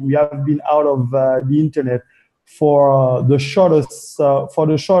out of the internet for the shortest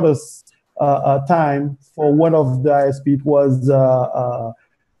time. For one of the ISP, it was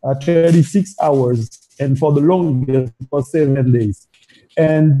 36 hours, and for the longest, it was 7 days.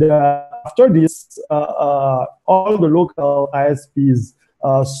 And after this, all the local ISPs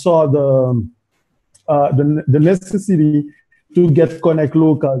saw the necessity to get connect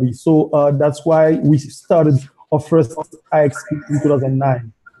locally. So that's why we started our first IXP in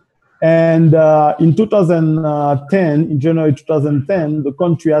 2009. And in 2010, in January 2010, the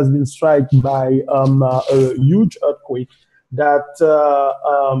country has been struck by a huge earthquake that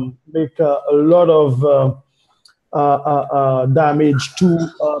make a lot of damage to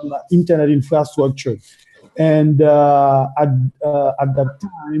internet infrastructure. And at that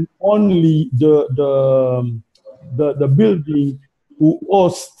time, only the building who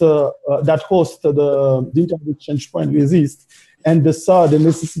host the internet exchange point exist, and they saw the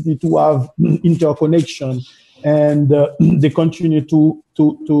necessity to have interconnection, and they continue to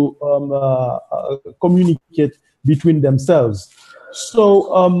communicate between themselves. So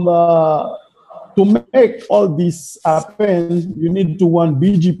to make all this happen, you need to want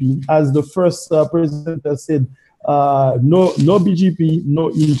BGP, as the first presenter said. No BGP,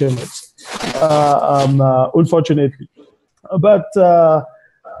 no internet, unfortunately. But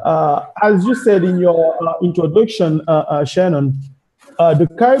as you said in your introduction, Shannon, the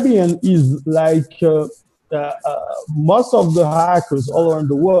Caribbean is like most of the hackers all around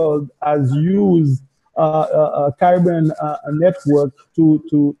the world has used a Caribbean network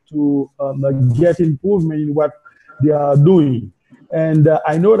to get improvement in what they are doing. And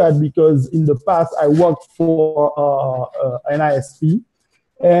I know that because in the past I worked for an ISP,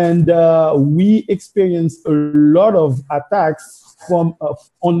 and we experienced a lot of attacks from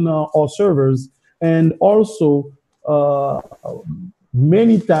on our servers, and also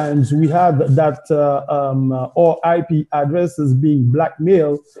many times we had that our IP addresses being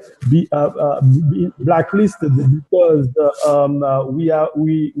blackmailed, blacklisted, because we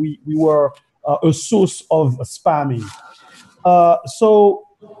were a source of spamming. So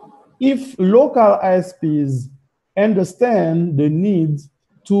if local ISPs understand the need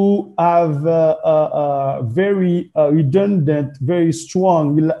to have a very redundant, very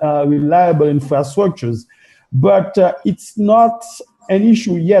strong, reliable infrastructures, but it's not an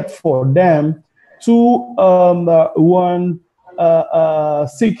issue yet for them to run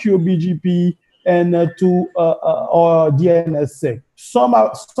secure BGP and or DNSSEC. Some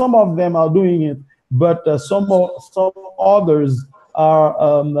of them are doing it, but some others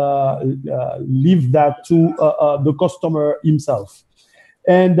are leave that to the customer himself.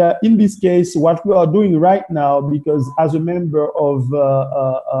 And in this case, what we are doing right now, because as a member of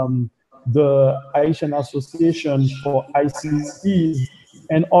the Haitian Association for ICPs,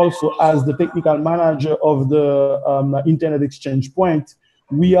 and also as the technical manager of the Internet Exchange Point,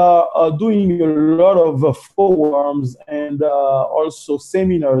 we are doing a lot of forums and also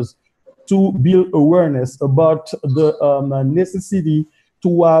seminars to build awareness about the necessity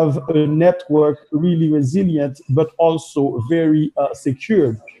to have a network really resilient, but also very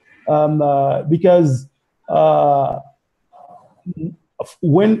secure. Because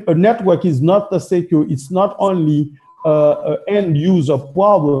when a network is not secure, it's not only an end user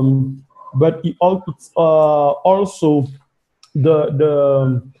problem, but it's also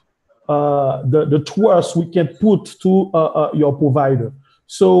the trust we can put to your provider.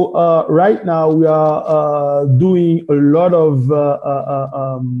 So right now we are doing a lot of,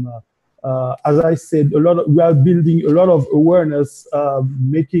 as I said, we are building a lot of awareness,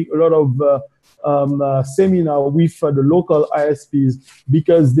 making a lot of seminar with the local ISPs,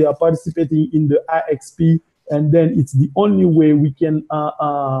 because they are participating in the IXP, and then it's the only way we can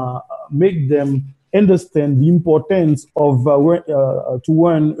make them understand the importance of to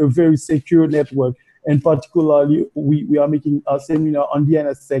run a very secure network. And particularly, we are making a seminar on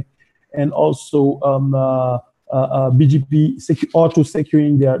DNSSEC and also BGP, auto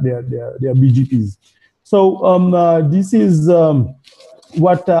securing their BGPs. So this is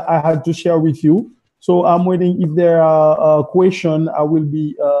what I had to share with you. So I'm waiting. If there are questions, I will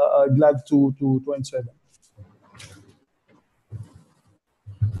be glad to answer them.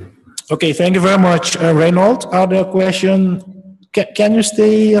 Okay, thank you very much, Reynold. Are there questions? Can you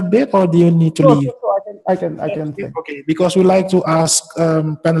stay a bit, or do you need to leave? I can. Okay, because we like to ask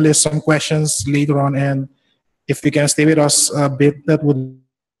panelists some questions later on, and if you can stay with us a bit, that would.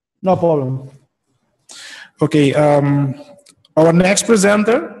 No problem. Okay, our next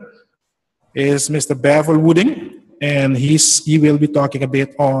presenter is Mr. Bevel Wooding, and he will be talking a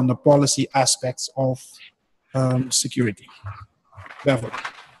bit on the policy aspects of security. Bevel.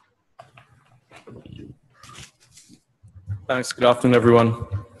 Thanks. Good afternoon, everyone.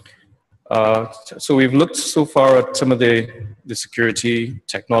 So we've looked so far at some of the security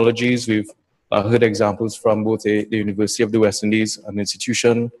technologies. We've heard examples from both the University of the West Indies, an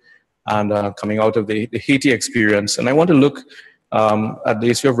institution, and coming out of the Haiti experience. And I want to look at the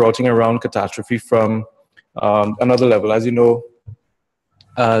issue of routing around catastrophe from another level. As you know,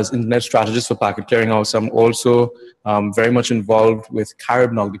 as Internet strategist for Packet Clearinghouse, I'm also very much involved with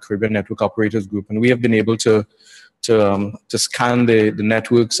CARIBNOG, the Caribbean Network Operators Group, and we have been able to scan the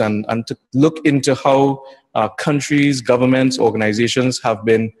networks and to look into how countries, governments, organizations have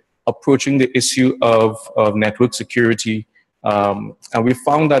been approaching the issue of network security. And we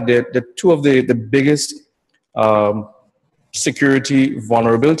found that the two of the biggest security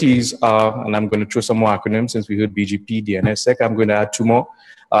vulnerabilities are, and I'm going to throw some more acronyms since we heard BGP, DNSSEC, I'm going to add two more.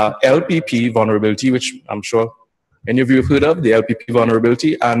 LPP vulnerability, which I'm sure any of you have heard of, the LPP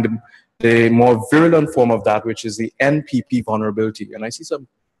vulnerability, and the more virulent form of that, which is the NPP vulnerability. And I see some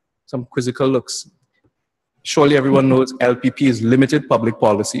quizzical looks. Surely everyone knows LPP is limited public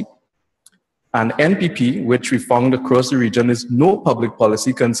policy. And NPP, which we found across the region, is no public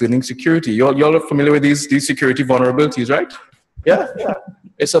policy concerning security. Y'all are familiar with these security vulnerabilities, right? Yeah.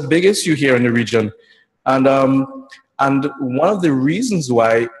 It's a big issue here in the region. And one of the reasons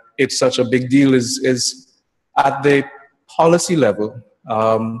why it's such a big deal is at the policy level,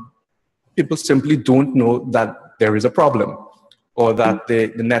 people simply don't know that there is a problem or that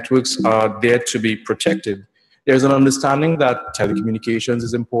the networks are there to be protected. There's an understanding that telecommunications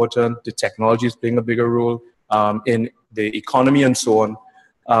is important, the technology is playing a bigger role in the economy and so on.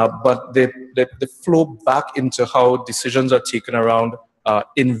 But the flow back into how decisions are taken around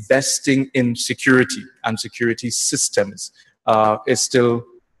investing in security and security systems is still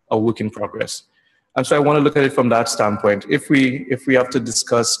a work in progress. And so I want to look at it from that standpoint. If we have to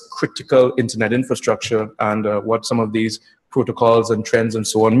discuss critical internet infrastructure and what some of these protocols and trends and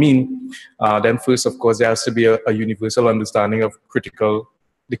so on mean, then first, of course, there has to be a universal understanding of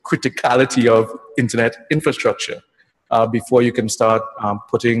the criticality of internet infrastructure before you can start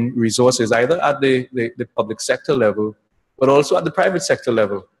putting resources either at the public sector level, but also at the private sector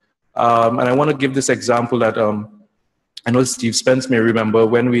level. And I want to give this example that I know Steve Spence may remember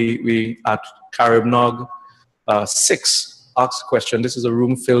when we at Caribnog 6 asked a question. This is a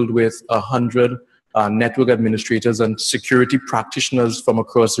room filled with 100 network administrators and security practitioners from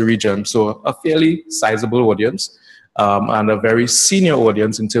across the region. So a fairly sizable audience and a very senior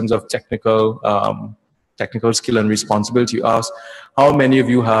audience in terms of technical skill and responsibility. You ask, how many of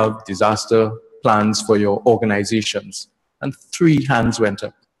you have disaster plans for your organizations? And 3 hands went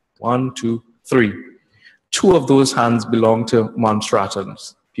up. 1, 2, 3. 2 of those hands belong to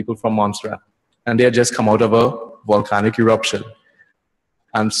Montserratans, people from Montserrat. And they had just come out of a volcanic eruption.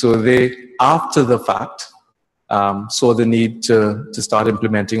 And so they, after the fact, saw the need to start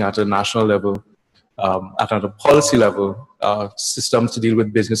implementing at a national level, at a policy level, systems to deal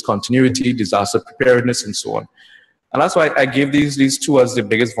with business continuity, disaster preparedness, and so on. And that's why I gave these 2 as the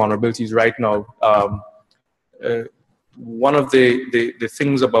biggest vulnerabilities right now. One of the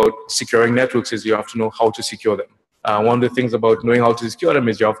things about securing networks is you have to know how to secure them. One of the things about knowing how to secure them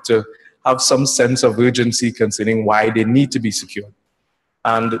is you have to have some sense of urgency concerning why they need to be secured.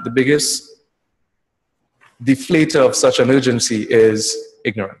 And the biggest deflator of such an urgency is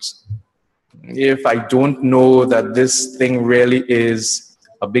ignorance. If I don't know that this thing really is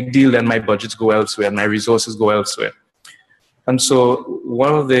a big deal, then my budgets go elsewhere and my resources go elsewhere. And so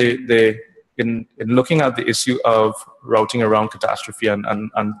one of in looking at the issue of routing around catastrophe and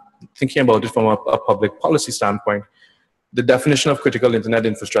thinking about it from a public policy standpoint, the definition of critical internet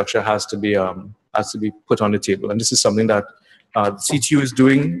infrastructure has to be put on the table. And this is something that the CTU is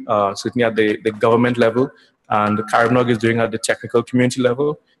doing, certainly at the government level, and the Caribnog is doing at the technical community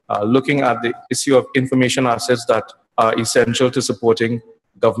level, looking at the issue of information assets that are essential to supporting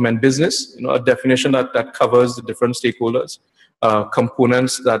government business, a definition that covers the different stakeholders,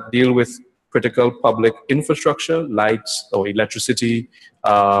 components that deal with critical public infrastructure, lights or electricity,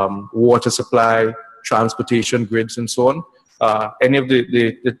 water supply, transportation grids, and so on. Any of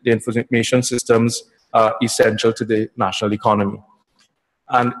the information systems are essential to the national economy.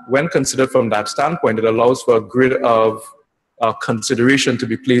 And when considered from that standpoint, it allows for a grid of consideration to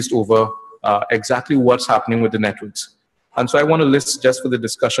be placed over exactly what's happening with the networks. And so I want to list, just for the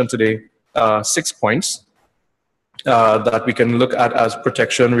discussion today, 6 points that we can look at as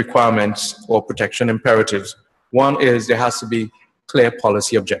protection requirements or protection imperatives. One is there has to be clear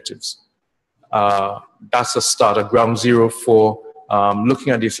policy objectives. That's a start, a ground zero for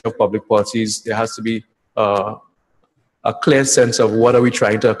looking at the issue of public policies. There has to be a clear sense of what are we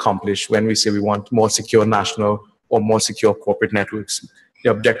trying to accomplish when we say we want more secure national or more secure corporate networks.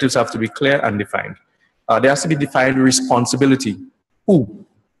 The objectives have to be clear and defined. There has to be defined responsibility. Who,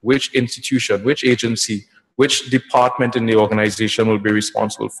 which institution, which agency, which department in the organization will be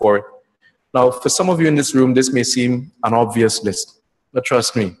responsible for it. Now, for some of you in this room, this may seem an obvious list, but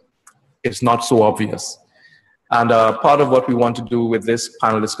trust me, it's not so obvious. And part of what we want to do with this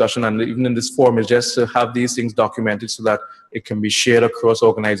panel discussion and even in this forum is just to have these things documented so that it can be shared across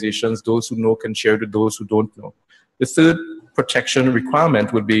organizations. Those who know can share it with those who don't know. The third protection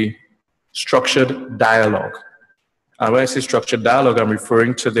requirement would be structured dialogue. And when I say structured dialogue, I'm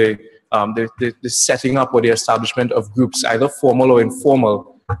referring to the setting up or the establishment of groups, either formal or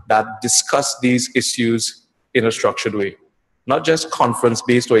informal, that discuss these issues in a structured way. not just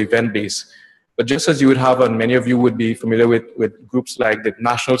conference-based or event-based, but just as you would have, and many of you would be familiar with groups like the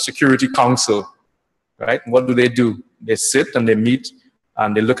National Security Council, right? What do? They sit and they meet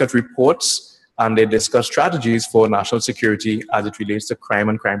and they look at reports and they discuss strategies for national security as it relates to crime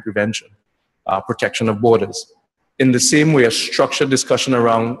and crime prevention, protection of borders. In the same way, a structured discussion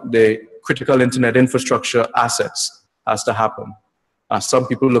around the critical internet infrastructure assets has to happen. Some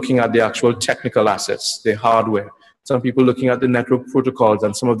people looking at the actual technical assets, the hardware. Some people looking at the network protocols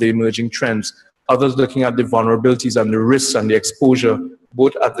and some of the emerging trends. Others looking at the vulnerabilities and the risks and the exposure,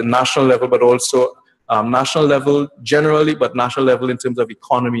 both at the national level, but also national level generally, but national level in terms of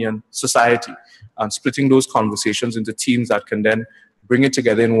economy and society, and splitting those conversations into teams that can then bring it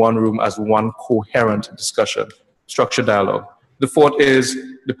together in one room as one coherent discussion, structured dialogue. The fourth is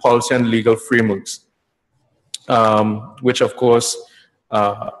the policy and legal frameworks, which of course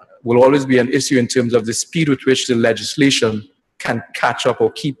will always be an issue in terms of the speed with which the legislation can catch up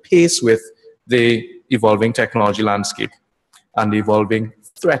or keep pace with the evolving technology landscape and the evolving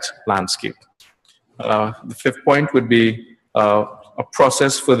threat landscape. The fifth point would be a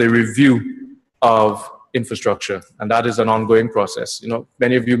process for the review of infrastructure, and that is an ongoing process. You know,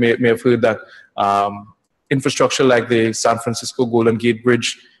 many of you may have heard that infrastructure like the San Francisco Golden Gate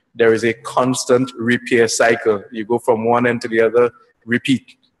Bridge, there is a constant repair cycle. You go from one end to the other,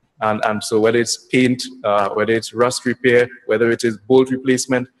 repeat. And so whether it's paint, whether it's rust repair, whether it is bolt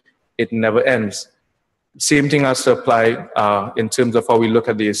replacement, it never ends. Same thing has to apply in terms of how we look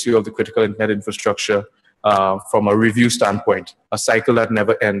at the issue of the critical internet infrastructure from a review standpoint, a cycle that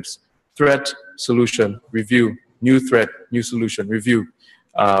never ends. Threat, solution, review, new threat, new solution, review,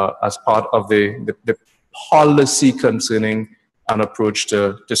 as part of the policy concerning an approach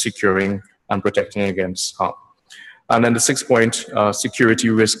to securing and protecting against harm. And then the sixth point, security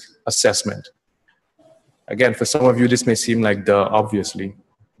risk assessment. Again, for some of you, this may seem like obviously,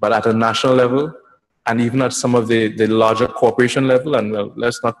 but at a national level, and even at some of the larger corporation level, and well,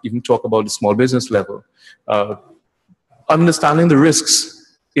 let's not even talk about the small business level, understanding the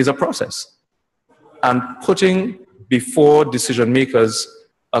risks is a process. And putting before decision makers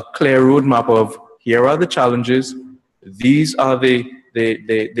a clear roadmap of here are the challenges, these are the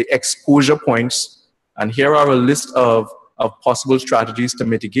exposure points, and here are a list of possible strategies to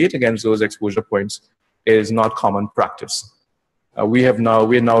mitigate against those exposure points is not common practice. We're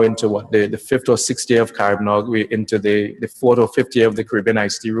now into what, the fifth or sixth year of CARIB. We're into the fourth or fifth year of the Caribbean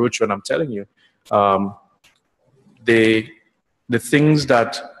ICT Roadshow, and I'm telling you, the things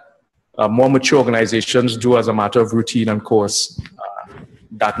that more mature organizations do as a matter of routine and course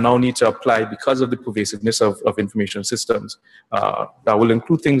that now need to apply because of the pervasiveness of information systems. That will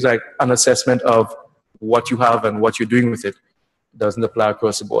include things like an assessment of what you have and what you're doing with it. Doesn't apply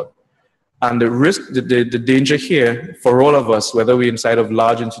across the board. And the risk, the danger here for all of us, whether we're inside of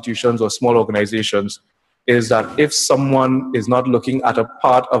large institutions or small organizations, is that if someone is not looking at a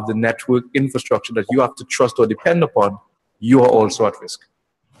part of the network infrastructure that you have to trust or depend upon, you are also at risk.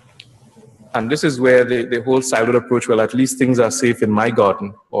 And this is where the whole siloed approach, well, at least things are safe in my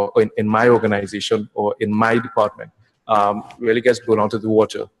garden or in my organization or in my department, really gets blown out of the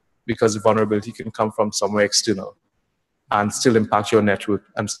water, because the vulnerability can come from somewhere external and still impact your network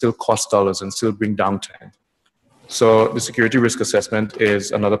and still cost dollars and still bring downtime. So the security risk assessment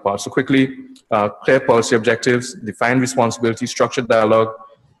is another part. So quickly, clear policy objectives, define responsibility, structured dialogue,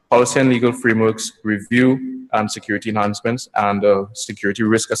 policy and legal frameworks, review and security enhancements, and security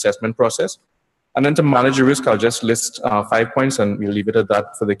risk assessment process. And then to manage the risk, I'll just list 5 points and we'll leave it at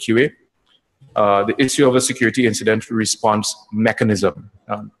that for the QA. The issue of a security incident response mechanism.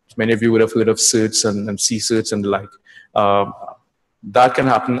 Many of you would have heard of CERTs and CSERTs and the like. That can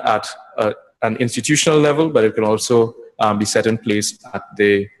happen at an institutional level, but it can also be set in place at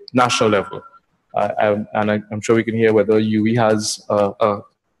the national level. And I'm sure we can hear whether UE has a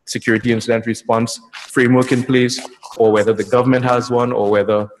security incident response framework in place, or whether the government has one, or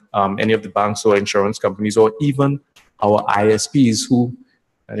whether any of the banks or insurance companies, or even our ISPs who,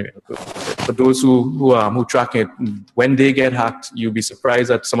 anyway, for those who track it, when they get hacked, you'll be surprised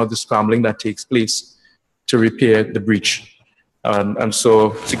at some of the scrambling that takes place to repair the breach. And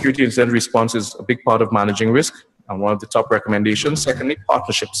so security incident response is a big part of managing risk, and one of the top recommendations. Secondly,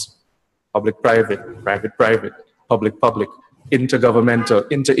 partnerships, public-private, private-private, public-public, intergovernmental,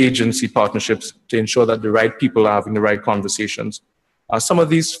 interagency partnerships to ensure that the right people are having the right conversations. Some of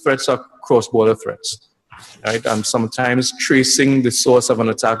these threats are cross-border threats, right? And sometimes tracing the source of an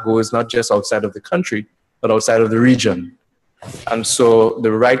attack goes not just outside of the country, but outside of the region. And so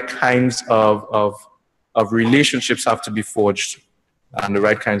the right kinds of relationships have to be forged, and the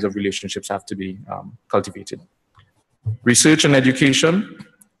right kinds of relationships have to be cultivated. Research and education.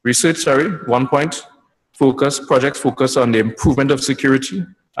 Research, 1 point. Projects focus on the improvement of security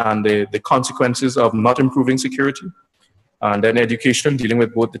and the consequences of not improving security. And then education, dealing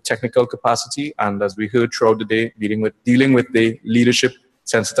with both the technical capacity and, as we heard throughout the day, dealing with the leadership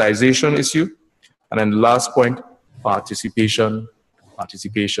sensitization issue. And then the last point, participation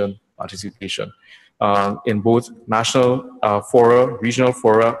in both national fora, regional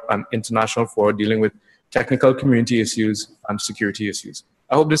fora, and international fora, dealing with technical community issues and security issues.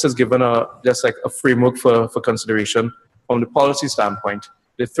 I hope this has given just like a framework for consideration from the policy standpoint.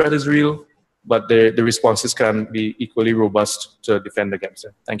 The threat is real, but the responses can be equally robust to defend against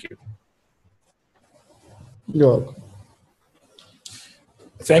it. Thank you. Good.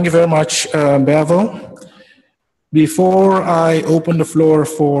 Thank you very much, Bevel. Before I open the floor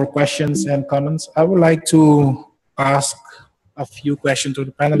for questions and comments, I would like to ask a few questions to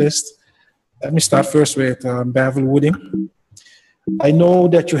the panelists. Let me start first with Bevel Wooding. I know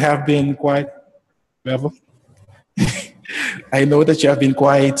that you have been quite, Bevel, I know that you have been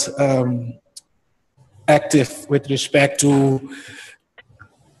quite active with respect to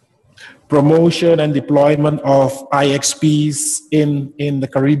promotion and deployment of IXPs in the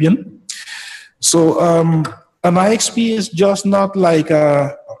Caribbean. So an IXP is just not like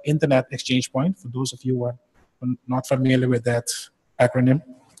an internet exchange point, for those of you who are not familiar with that acronym.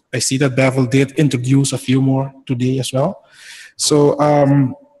 I see that Bevel did introduce a few more today as well. So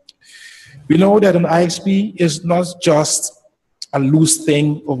we know that an IXP is not just a loose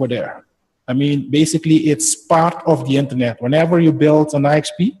thing over there. I mean, basically, it's part of the internet. Whenever you build an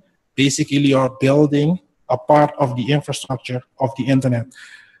IXP, basically you're building a part of the infrastructure of the internet.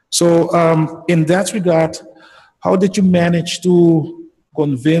 So in that regard, how did you manage to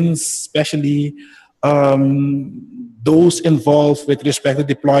convince, especially those involved with respect to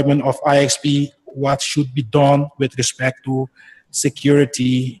deployment of IXP, what should be done with respect to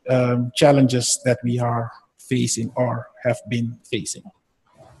security challenges that we are facing or have been facing?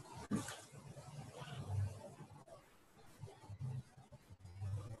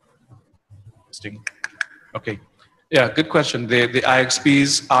 Okay. Yeah, good question. The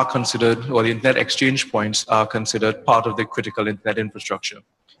IXPs are considered, or the internet exchange points are considered part of the critical internet infrastructure.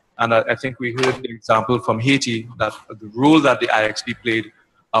 And I think we heard the example from Haiti that the role that the IXP played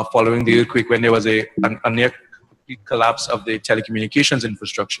following the earthquake, when there was a near complete collapse of the telecommunications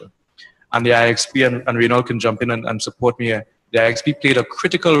infrastructure. And the IXP, and Reynald can jump in and support me here, the IXP played a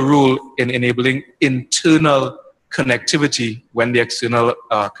critical role in enabling internal connectivity when the external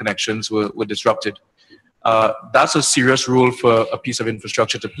connections were disrupted. That's a serious role for a piece of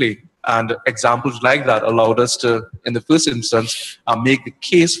infrastructure to play. And examples like that allowed us to, in the first instance, make the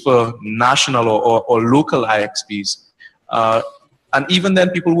case for national or local IXPs. And even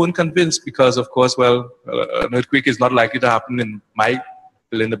then, people weren't convinced because, of course, well, an earthquake is not likely to happen in my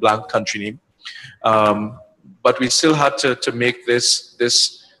fill-in-the-blank country name. But we still had to make this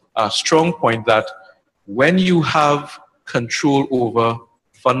strong point that when you have control over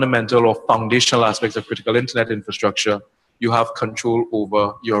fundamental or foundational aspects of critical internet infrastructure, you have control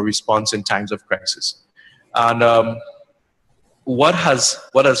over your response in times of crisis. And what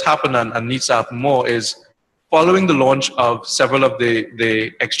has happened and needs to happen more is, following the launch of several of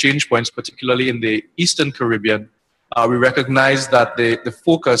the exchange points, particularly in the Eastern Caribbean, we recognize that the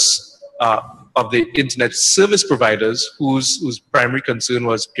focus of the internet service providers, whose primary concern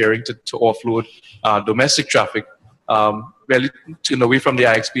was appearing to offload domestic traffic, really turned away from the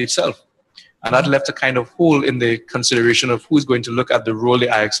IXP itself. And that left a kind of hole in the consideration of who's going to look at the role the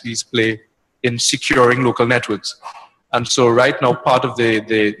IXPs play in securing local networks. And so right now, part of the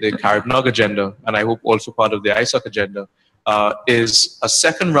CARIBNOG agenda, and I hope also part of the ISOC agenda, is a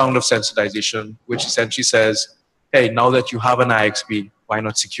second round of sensitization, which essentially says, hey, now that you have an IXP, why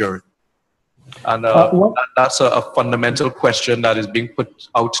not secure it? And that's a fundamental question that is being put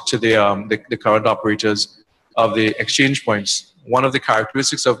out to the current operators of the exchange points. One of the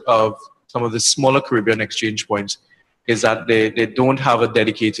characteristics of some of the smaller Caribbean exchange points is that they don't have a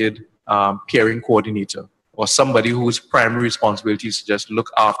dedicated peering coordinator, or somebody whose primary responsibility is to just look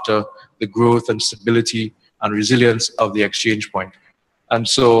after the growth and stability and resilience of the exchange point. And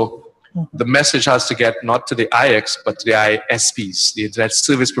so the message has to get not to the IX, but to the ISPs, the internet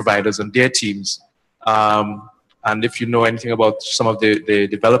service providers and their teams. And if you know anything about some of the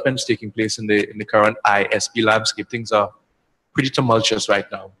developments taking place in the current ISP landscape, things are pretty tumultuous right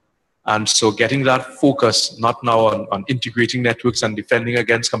now. And so getting that focus, not now on integrating networks and defending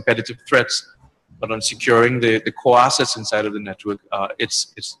against competitive threats, but on securing the core assets inside of the network,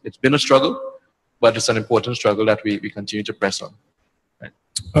 it's been a struggle, but it's an important struggle that we continue to press on. Right.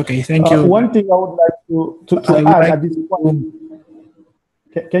 Okay, thank you. One thing I would like to add at this point.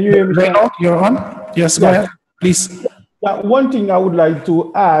 Can you hear me? Reynold, you're on? Yes, go ahead, please. Yeah, one thing I would like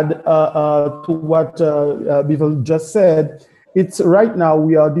to add to what Bevel just said, it's right now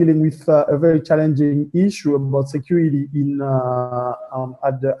we are dealing with a very challenging issue about security in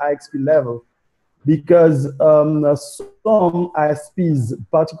at the IXP level, because some ISPs,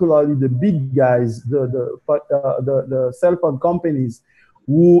 particularly the big guys, the cell phone companies,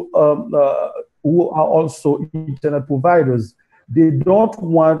 who are also internet providers, they don't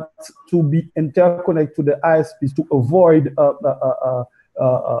want to be interconnected to the ISPs to avoid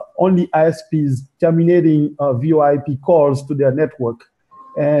only ISPs terminating VoIP calls to their network,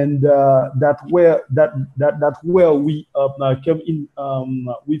 and that's where we came in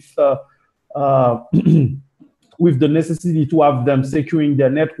with the necessity to have them securing their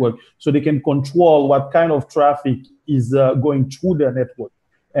network so they can control what kind of traffic is going through their network,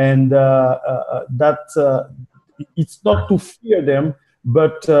 and it's not to fear them,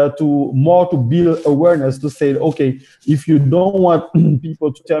 but to build awareness, to say, okay, if you don't want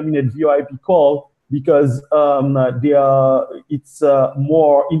people to terminate VoIP call because it's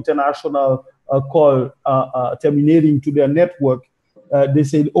more international call terminating to their network, they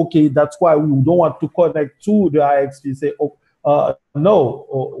said, okay, that's why we don't want to connect to the IXP. Say, no,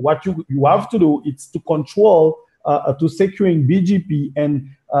 what you have to do is to control, to securing BGP and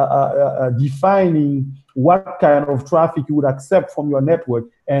defining what kind of traffic you would accept from your network.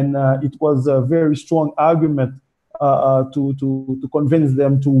 And it was a very strong argument to convince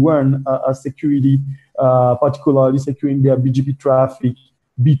them to run security, particularly securing their BGP traffic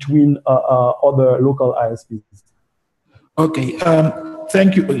between other local ISPs. Okay,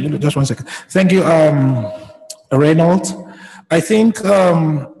 thank you. Just 1 second. Thank you, Reynold. I think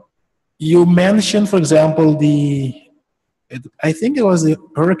you mentioned, for example, I think it was the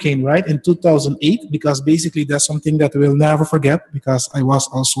hurricane, right, in 2008, because basically that's something that we'll never forget, because I was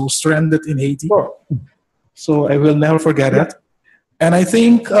also stranded in Haiti. Sure. So I will never forget it. And I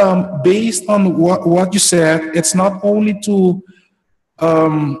think based on what you said, it's not only to,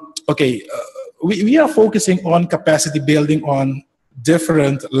 we are focusing on capacity building on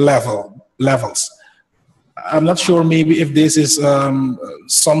different levels. I'm not sure maybe if this is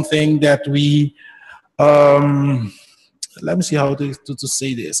something that we, let me see how to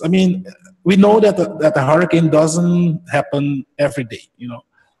say this. I mean, we know that a hurricane doesn't happen every day,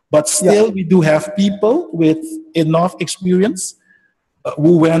 but still we do have people with enough experience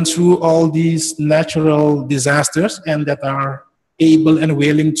who went through all these natural disasters and that are able and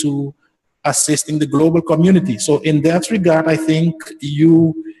willing to assisting the global community. So in that regard, I think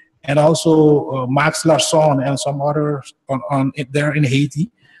you and also Max Larson and some others on there in Haiti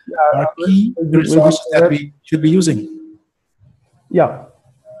are key resources that we should be using. Yeah,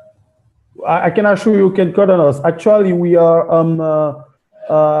 I can assure you can count on us. Actually, we are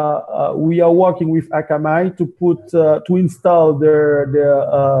working with Akamai to install their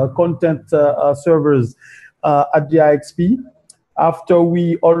content servers at the IXP. After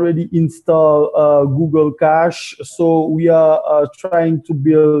we already install Google Cache, so we are trying to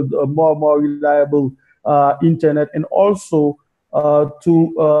build a more reliable internet, and also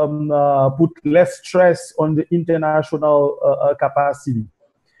to put less stress on the international capacity.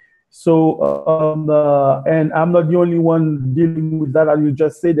 So, and I'm not the only one dealing with that. As you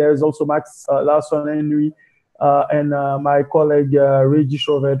just said, there is also Max Larson Henry and my colleague Reggie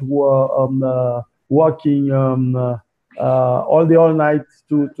Chauvet, who are working all night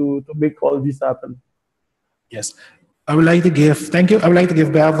to make all this happen. Yes. I would like to give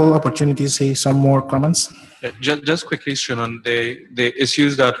Bevel opportunity to say some more comments. Just quickly, Shannon, the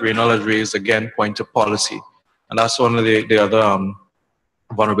issues that Reynold has raised again point to policy. And that's one of the other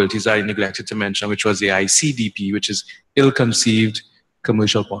vulnerabilities I neglected to mention, which was the ICDP, which is ill-conceived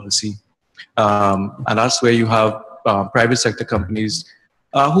commercial policy. And that's where you have private sector companies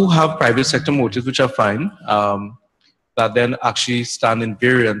who have private sector motives, which are fine, that then actually stand at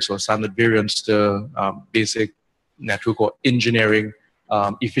variance to basic network or engineering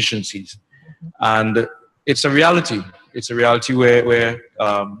efficiencies. And it's a reality. It's a reality where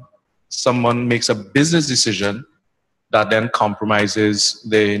someone makes a business decision that then compromises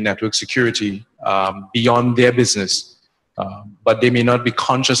the network security beyond their business. But they may not be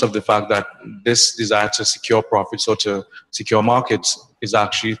conscious of the fact that this desire to secure profits or to secure markets is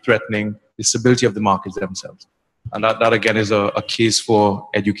actually threatening the stability of the markets themselves. And that again is a case for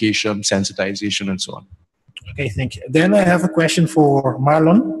education, sensitization, and so on. Okay, thank you. Then I have a question for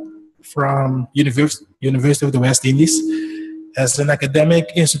Marlon from University of the West Indies. As an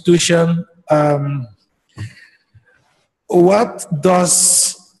academic institution, what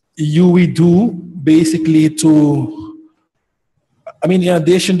does UE do basically to, I mean, in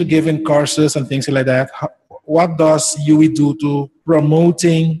addition to giving courses and things like that, what does UE do to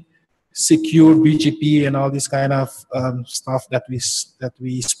promoting secure BGP and all this kind of stuff that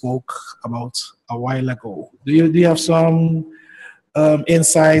we spoke about a while ago? Do you have some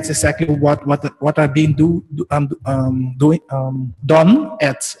insights exactly what are being done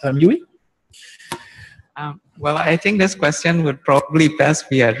at UE? Well, I think this question would probably best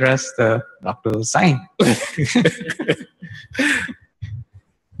be addressed to Dr. Hussain.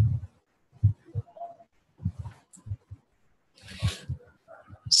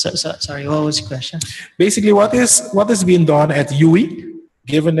 Sorry, what was the question? Basically, what is being done at UE,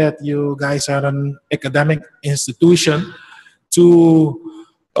 given that you guys are an academic institution, to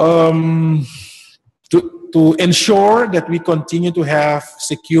ensure that we continue to have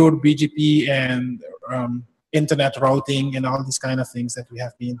secure BGP and internet routing and all these kind of things that we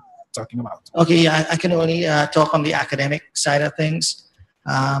have been talking about? Okay, yeah, I can only talk on the academic side of things.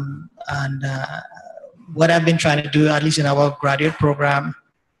 What I've been trying to do, at least in our graduate program,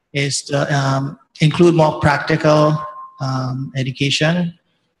 is to include more practical education.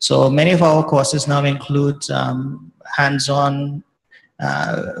 So many of our courses now include hands-on,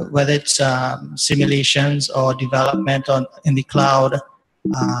 whether it's simulations or development in the cloud.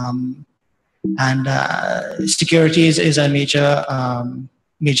 Security is a major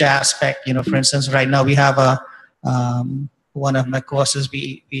aspect. You know, for instance, right now we have one of my courses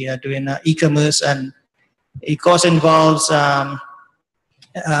we are doing e-commerce, and a course involves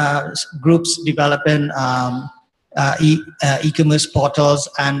groups developing e-commerce portals,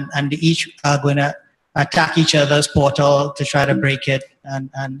 and they each are going to attack each other's portal to try to break it,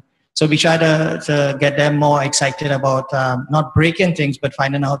 and so we try to get them more excited about not breaking things, but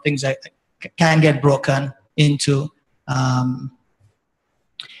finding out things that can get broken into.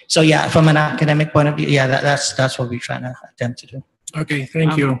 So yeah, from an academic point of view, yeah, that's what we're trying to attempt to do. Okay,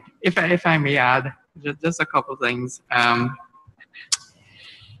 thank you. If I may add, just a couple things.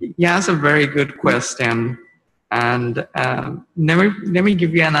 Yeah, that's a very good question, and let me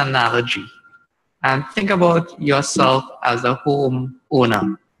give you an analogy. And think about yourself as a home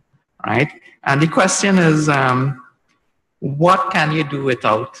owner, right? And the question is, what can you do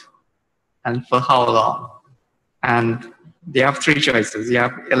without, and for how long? And they have three choices. You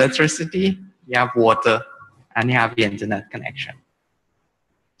have electricity, you have water, and you have the internet connection.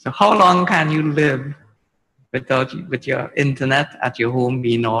 So how long can you live with your internet at your home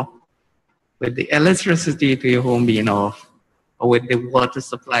being off, with the electricity to your home being off, or with the water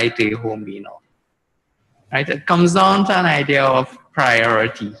supply to your home being off? Right? It comes down to an idea of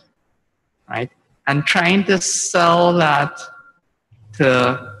priority, right? And trying to sell that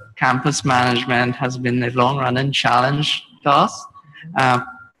to campus management has been a long-running challenge to us,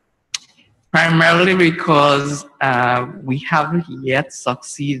 primarily because we haven't yet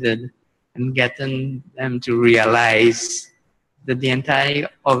succeeded in getting them to realize that the entire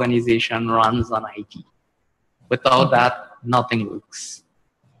organization runs on IT. Without that, nothing works.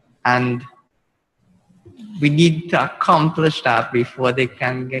 And we need to accomplish that before they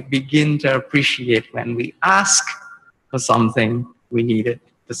can begin to appreciate when we ask for something, we need it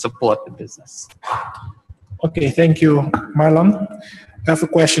to support the business. Okay, thank you, Marlon. I have a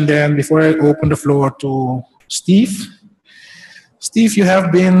question then before I open the floor to Steve. Steve, you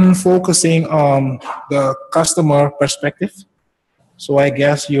have been focusing on the customer perspective. So I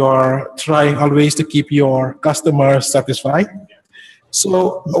guess you are trying always to keep your customers satisfied.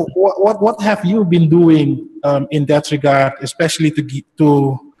 So what have you been doing in that regard, especially to keep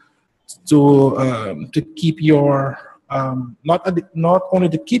your not only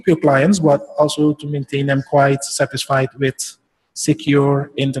to keep your clients, but also to maintain them quite satisfied with secure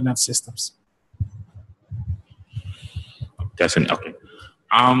internet systems? Definitely. Okay.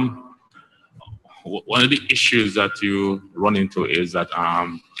 One of the issues that you run into is that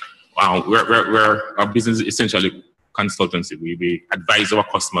we're our business is essentially consultancy. We advise our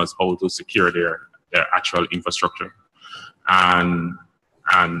customers how to secure their actual infrastructure, and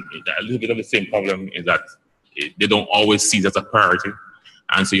a little bit of the same problem is that they don't always see that as a priority,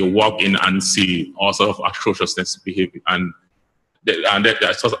 and so you walk in and see all sorts of atrociousness behavior, and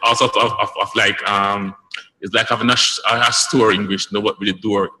that's all sorts of like it's like having a store in which nobody the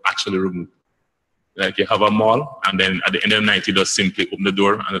door actually removed. Like you have a mall, and then at the end of the night, you just simply open the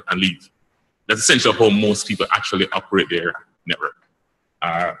door and leave. That's essentially how most people actually operate their network,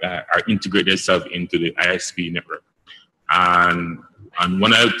 are integrate themselves into the ISP network. And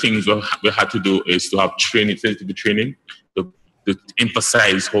one of the things we had to do is to have training, sensitive training, to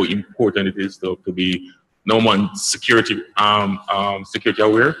emphasize how important it is to be number one, security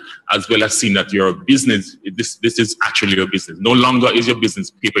aware, as well as seeing that your business, this is actually your business. No longer is your business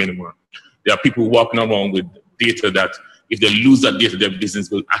paper anymore. There are people walking around with data that if they lose that data, their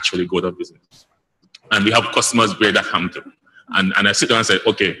business will actually go out of business. And we have customers where that happened to. And I sit down and say,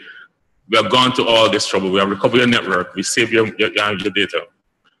 okay, we have gone to all this trouble. We have recovered your network. We save your data.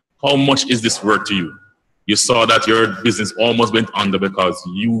 How much is this worth to you? You saw that your business almost went under because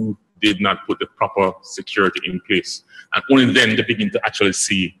you did not put the proper security in place. And only then they begin to actually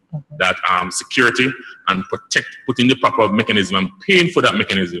see that security and putting the proper mechanism and paying for that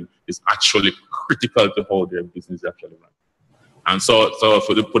mechanism is actually critical to how their business actually runs. And so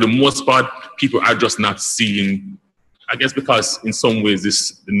for the most part, people are just not seeing, I guess because in some ways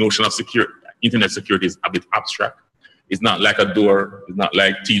the notion of internet security is a bit abstract. It's not like a door, it's not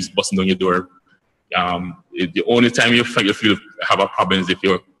like thieves busting down your door. The only time you feel have a problem is if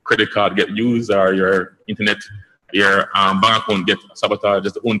your credit card get used or your internet, your bank account get sabotaged.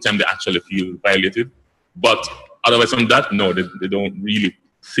 That's the only time they actually feel violated. But otherwise from that, no, they don't really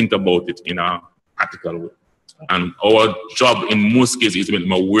think about it in a practical way. And our job in most cases is to make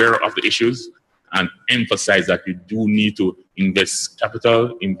them aware of the issues and emphasize that you do need to invest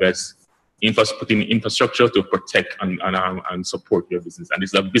capital, put in infrastructure to protect and support your business. And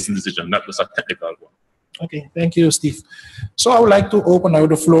it's a business decision, not just a technical one. Okay, thank you, Steve. So I would like to open out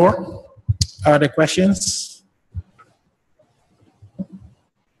the floor. Are there questions?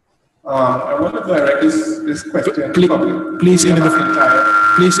 I want to direct this question. Please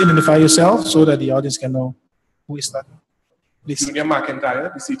identify yourself so that the audience can know who is that. Please. Junior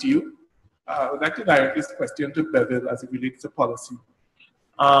McIntyre, the CTU. I would like to direct this question to Bevel as it relates to policy.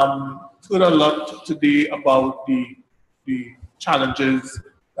 Heard a lot today about the challenges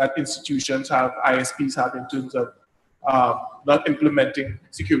that institutions have, ISPs have in terms of not implementing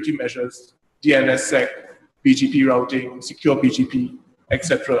security measures, DNSSEC, BGP routing, secure BGP,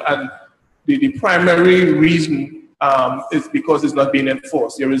 etc. And the primary reason is because it's not being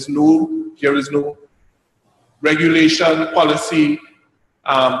enforced. There is no regulation, policy,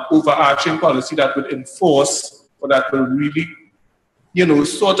 overarching policy that would enforce or that will really,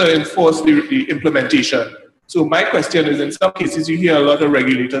 sort of enforce the implementation. So my question is, in some cases, you hear a lot of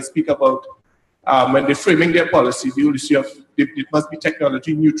regulators speak about when they're framing their policies, the issue of it must be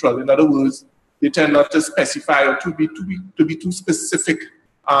technology neutral. In other words, they tend not to specify or to be too specific.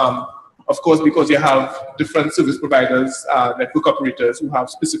 Of course, because you have different service providers, network operators who have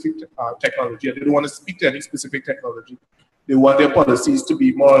specific technology, and they don't want to speak to any specific technology. They want their policies to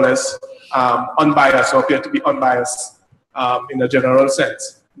be more or less unbiased or appear to be unbiased in a general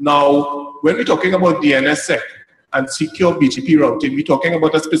sense. Now, when we're talking about DNSSEC and secure BGP routing, we're talking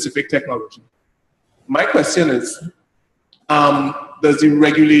about a specific technology. My question is, does the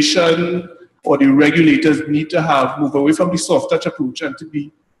regulation or the regulators need to move away from the soft touch approach and to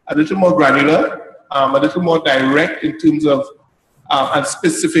be a little more granular, a little more direct in terms of, and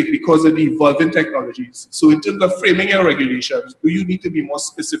specific because of the evolving technologies? So in terms of framing your regulations, do you need to be more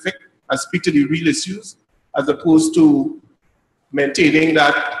specific and speak to the real issues as opposed to maintaining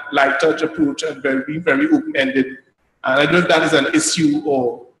that light touch approach and being very open-ended? And I don't know if that is an issue,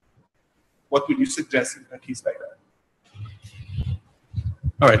 or what would you suggest in a case like that?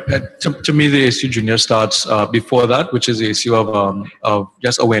 All right. To me, the issue, Junior, starts before that, which is the issue of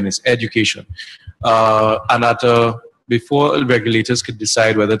just awareness, education. And before regulators could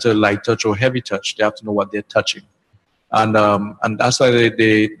decide whether to light touch or heavy touch, they have to know what they're touching. And that's why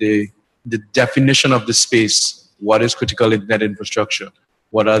the definition of the space, what is critical internet infrastructure,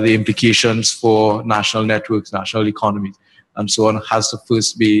 what are the implications for national networks, national economies, and so on, has to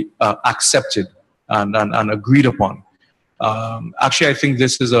first be accepted and agreed upon. Actually, I think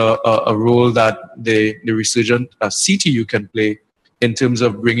this is a role that the resurgent CTU can play in terms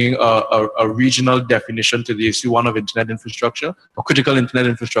of bringing a regional definition to the issue, one of internet infrastructure, or critical internet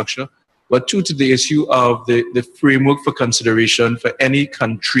infrastructure, but two, to the issue of the framework for consideration for any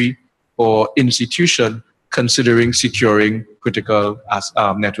country or institution considering securing critical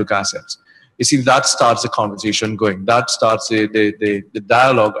network assets. You see, that starts the conversation going. That starts the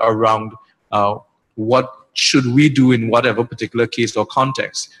dialogue around what should we do in whatever particular case or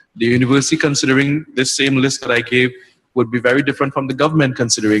context. The university considering this same list that I gave would be very different from the government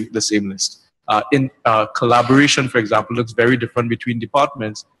considering the same list. Collaboration, for example, looks very different between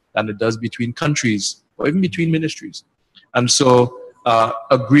departments than it does between countries or even between ministries. And so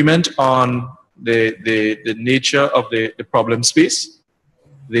agreement on the nature of the problem space,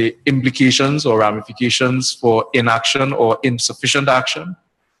 the implications or ramifications for inaction or insufficient action,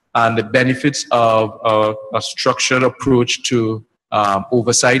 and the benefits of a structured approach to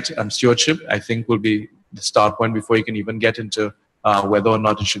oversight and stewardship, I think will be the start point before you can even get into whether or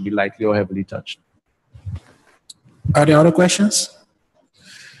not it should be lightly or heavily touched. Are there other questions?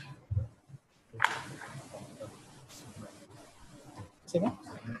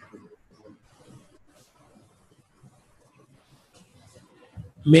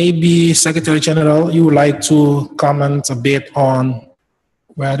 Maybe Secretary General, you would like to comment a bit on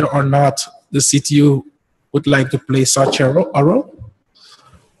whether or not the CTU would like to play such a role?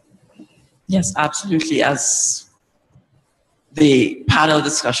 Yes, absolutely. As the panel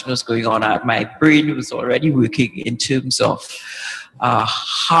discussion was going on, my brain was already working in terms of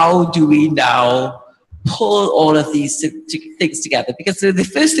how do we now pull all of these things together? Because the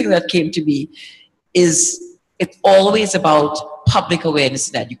first thing that came to me is it's always about public awareness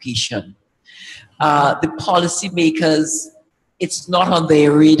and education. The policymakers, it's not on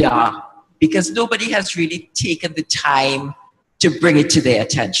their radar because nobody has really taken the time to bring it to their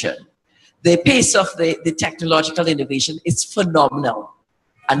attention. The pace of the technological innovation is phenomenal,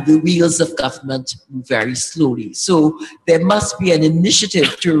 and the wheels of government move very slowly. So there must be an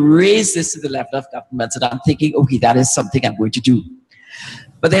initiative to raise this to the level of government, and I'm thinking, okay, that is something I'm going to do.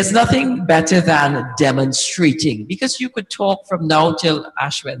 But there's nothing better than demonstrating, because you could talk from now till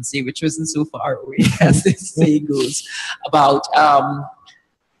Ash Wednesday, which wasn't so far away, as this saying goes, about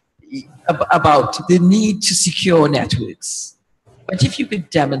the need to secure networks. But if you could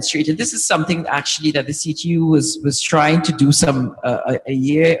demonstrate it, this is something actually that the CTU was trying to do a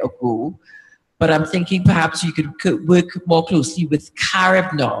year ago, but I'm thinking perhaps you could work more closely with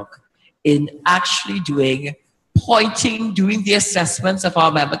Caribnog in actually doing the assessments of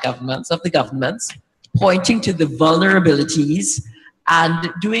our member governments, of the governments, pointing to the vulnerabilities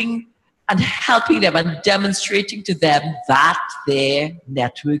and helping them and demonstrating to them that their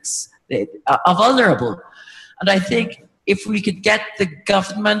networks are vulnerable. And I think if we could get the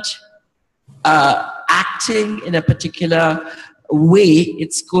government acting in a particular way,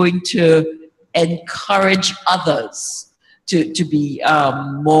 it's going to encourage others to be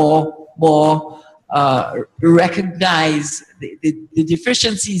more recognize the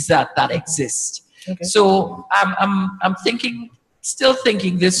deficiencies that exist. Okay. So I'm still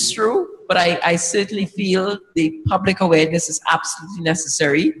thinking this through, but I certainly feel the public awareness is absolutely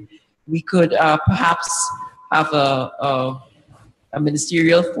necessary. We could perhaps have a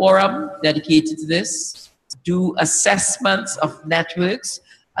ministerial forum dedicated to this, do assessments of networks.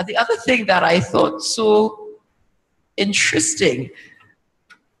 And the other thing that I thought so interesting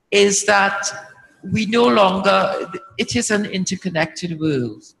is that we no longer, it is an interconnected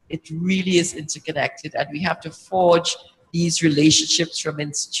world. It really is interconnected, and we have to forge these relationships from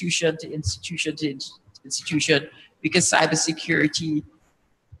institution to institution to institution, because cybersecurity,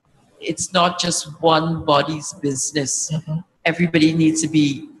 it's not just one body's business. Mm-hmm. Everybody needs to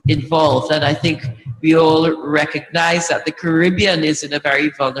be involved. And I think we all recognize that the Caribbean is in a very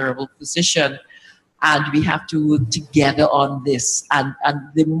vulnerable position, and we have to work together on this. And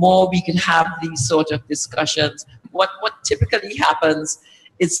the more we can have these sort of discussions, what typically happens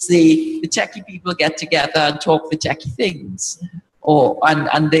is the techie people get together and talk the techie things.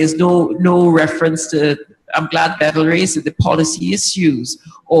 And there's no reference to, I'm glad Bevel raised it, the policy issues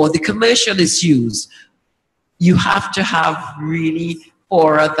or the commercial issues. You have to have really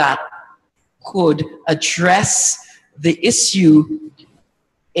fora that could address the issue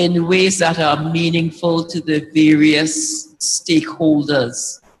in ways that are meaningful to the various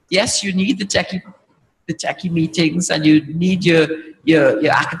stakeholders. Yes, you need the techie meetings, and you need your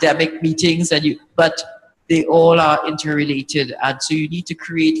academic meetings, but they all are interrelated, and so you need to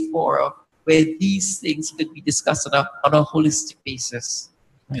create fora where these things could be discussed on a holistic basis.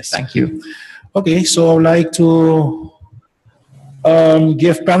 Yes. Thank you. Okay, so I would like to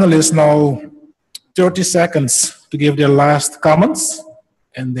give panelists now 30 seconds to give their last comments,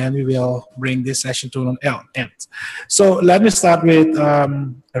 and then we will bring this session to an end. So let me start with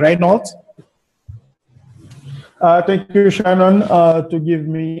Reinhold. Thank you, Shannon, to give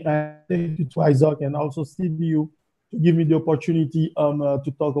me, thank you to Isaac and also CDU to give me the opportunity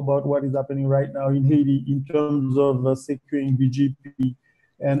to talk about what is happening right now in Haiti in terms of securing BGP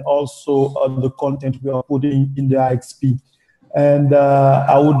and also the content we are putting in the IXP. And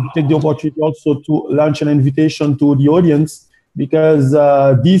I would take the opportunity also to launch an invitation to the audience, because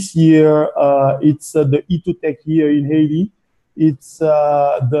this year it's the E2 Tech year in Haiti. It's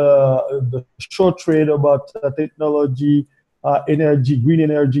the short trade about technology, energy, green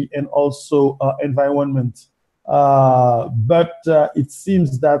energy, and also environment. But it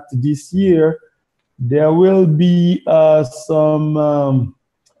seems that this year there will be some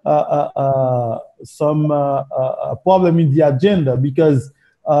problem in the agenda, because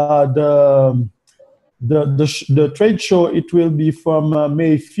the trade show, it will be from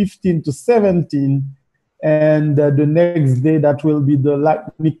May 15 to 17. And the next day, that will be the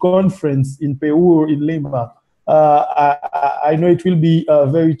LACNIC conference in Peru, in Lima. I know it will be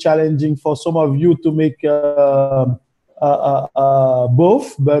very challenging for some of you to make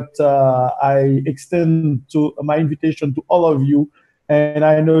both, but I extend my invitation to all of you, and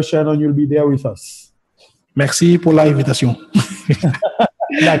I know, Shannon, you'll be there with us. Merci pour l'invitation.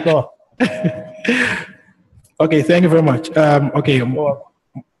 D'accord. Okay, thank you very much.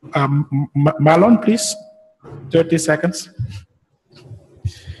 Marlon, please. 30 seconds.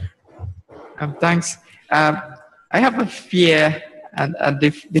 Thanks. I have a fear, and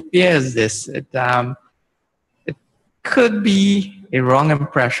the fear is this. It could be a wrong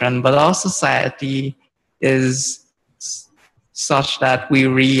impression, but our society is such that we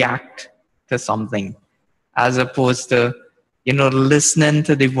react to something as opposed to, listening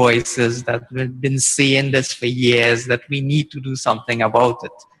to the voices that have been saying this for years, that we need to do something about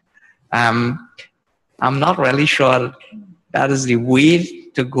it. I'm not really sure that is the way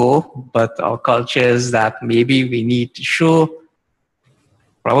to go, but our culture is that maybe we need to show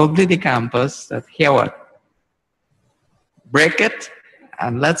probably the campus that, here what, break it,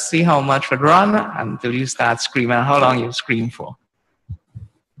 and let's see how much would run until you start screaming, how long you scream for.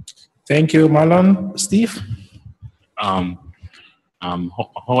 Thank you, Marlon. Steve? How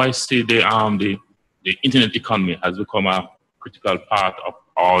I see the internet economy has become a critical part of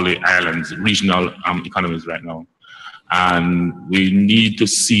all the islands' regional economies right now. And we need to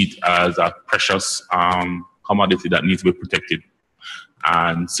see it as a precious commodity that needs to be protected.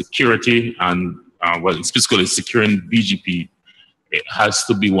 And security and, specifically securing BGP, it has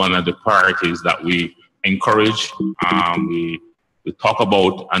to be one of the priorities that we encourage, we talk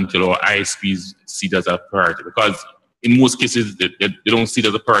about until our ISPs see it as a priority. Because in most cases, they don't see it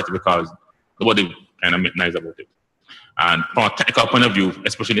as a priority because nobody kind of make nice about it. And from a technical point of view,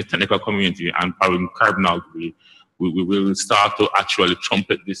 especially in the technical community and probably in Carbonal, we will start to actually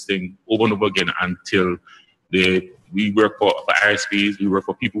trumpet this thing over and over again until we work for ISPs, we work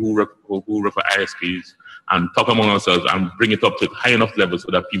for people who work for ISPs, and talk among ourselves and bring it up to high enough levels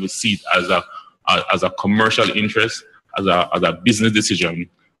so that people see it as a commercial interest, as a business decision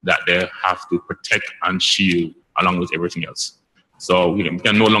that they have to protect and shield along with everything else. So we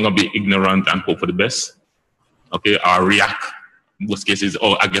can no longer be ignorant and hope for the best. Okay, or react. In most cases,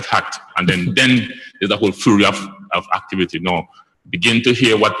 I get hacked. And then there's a whole flurry of activity. No, begin to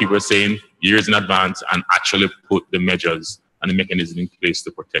hear what people are saying years in advance and actually put the measures and the mechanism in place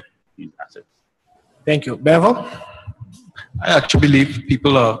to protect these assets. Thank you. Bevel? I actually believe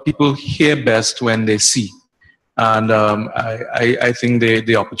people hear best when they see. And I think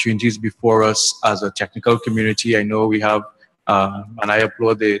the opportunities before us as a technical community, I know we have, and I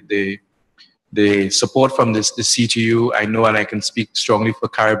applaud the support from the CTU. I know, and I can speak strongly for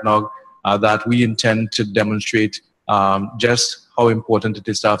Caribnog, that we intend to demonstrate just how important it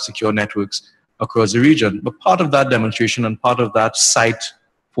is to have secure networks across the region. But part of that demonstration and part of that site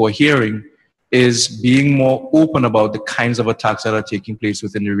for hearing is being more open about the kinds of attacks that are taking place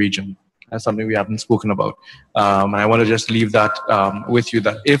within the region. That's something we haven't spoken about. And I want to just leave that with you,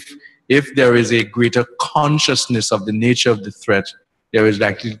 that if there is a greater consciousness of the nature of the threat, there is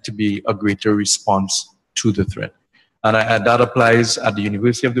likely to be a greater response to the threat. And that applies at the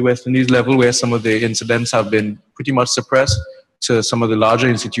University of the West Indies level, where some of the incidents have been pretty much suppressed, to some of the larger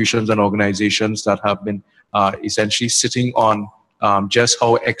institutions and organizations that have been essentially sitting on just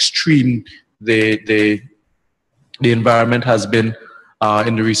how extreme the environment has been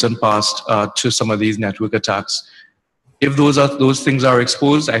in the recent past to some of these network attacks. If those things are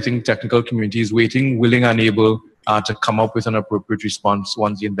exposed, I think technical community is waiting, willing and able to come up with an appropriate response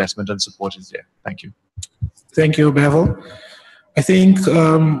once the investment and support is there. Thank you. Thank you, Bevel. I think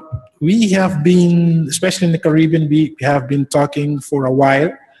we have been, especially in the Caribbean, we have been talking for a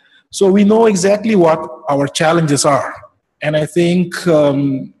while. So we know exactly what our challenges are. And I think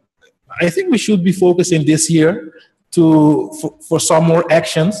we should be focusing this year for some more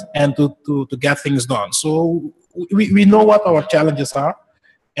actions and to get things done. So we know what our challenges are,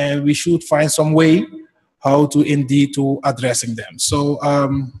 and we should find some way how to indeed to addressing them. So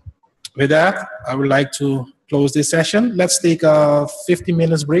with that, I would like to close this session. Let's take a 50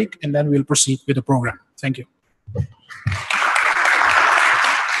 minutes break and then we'll proceed with the program. Thank you.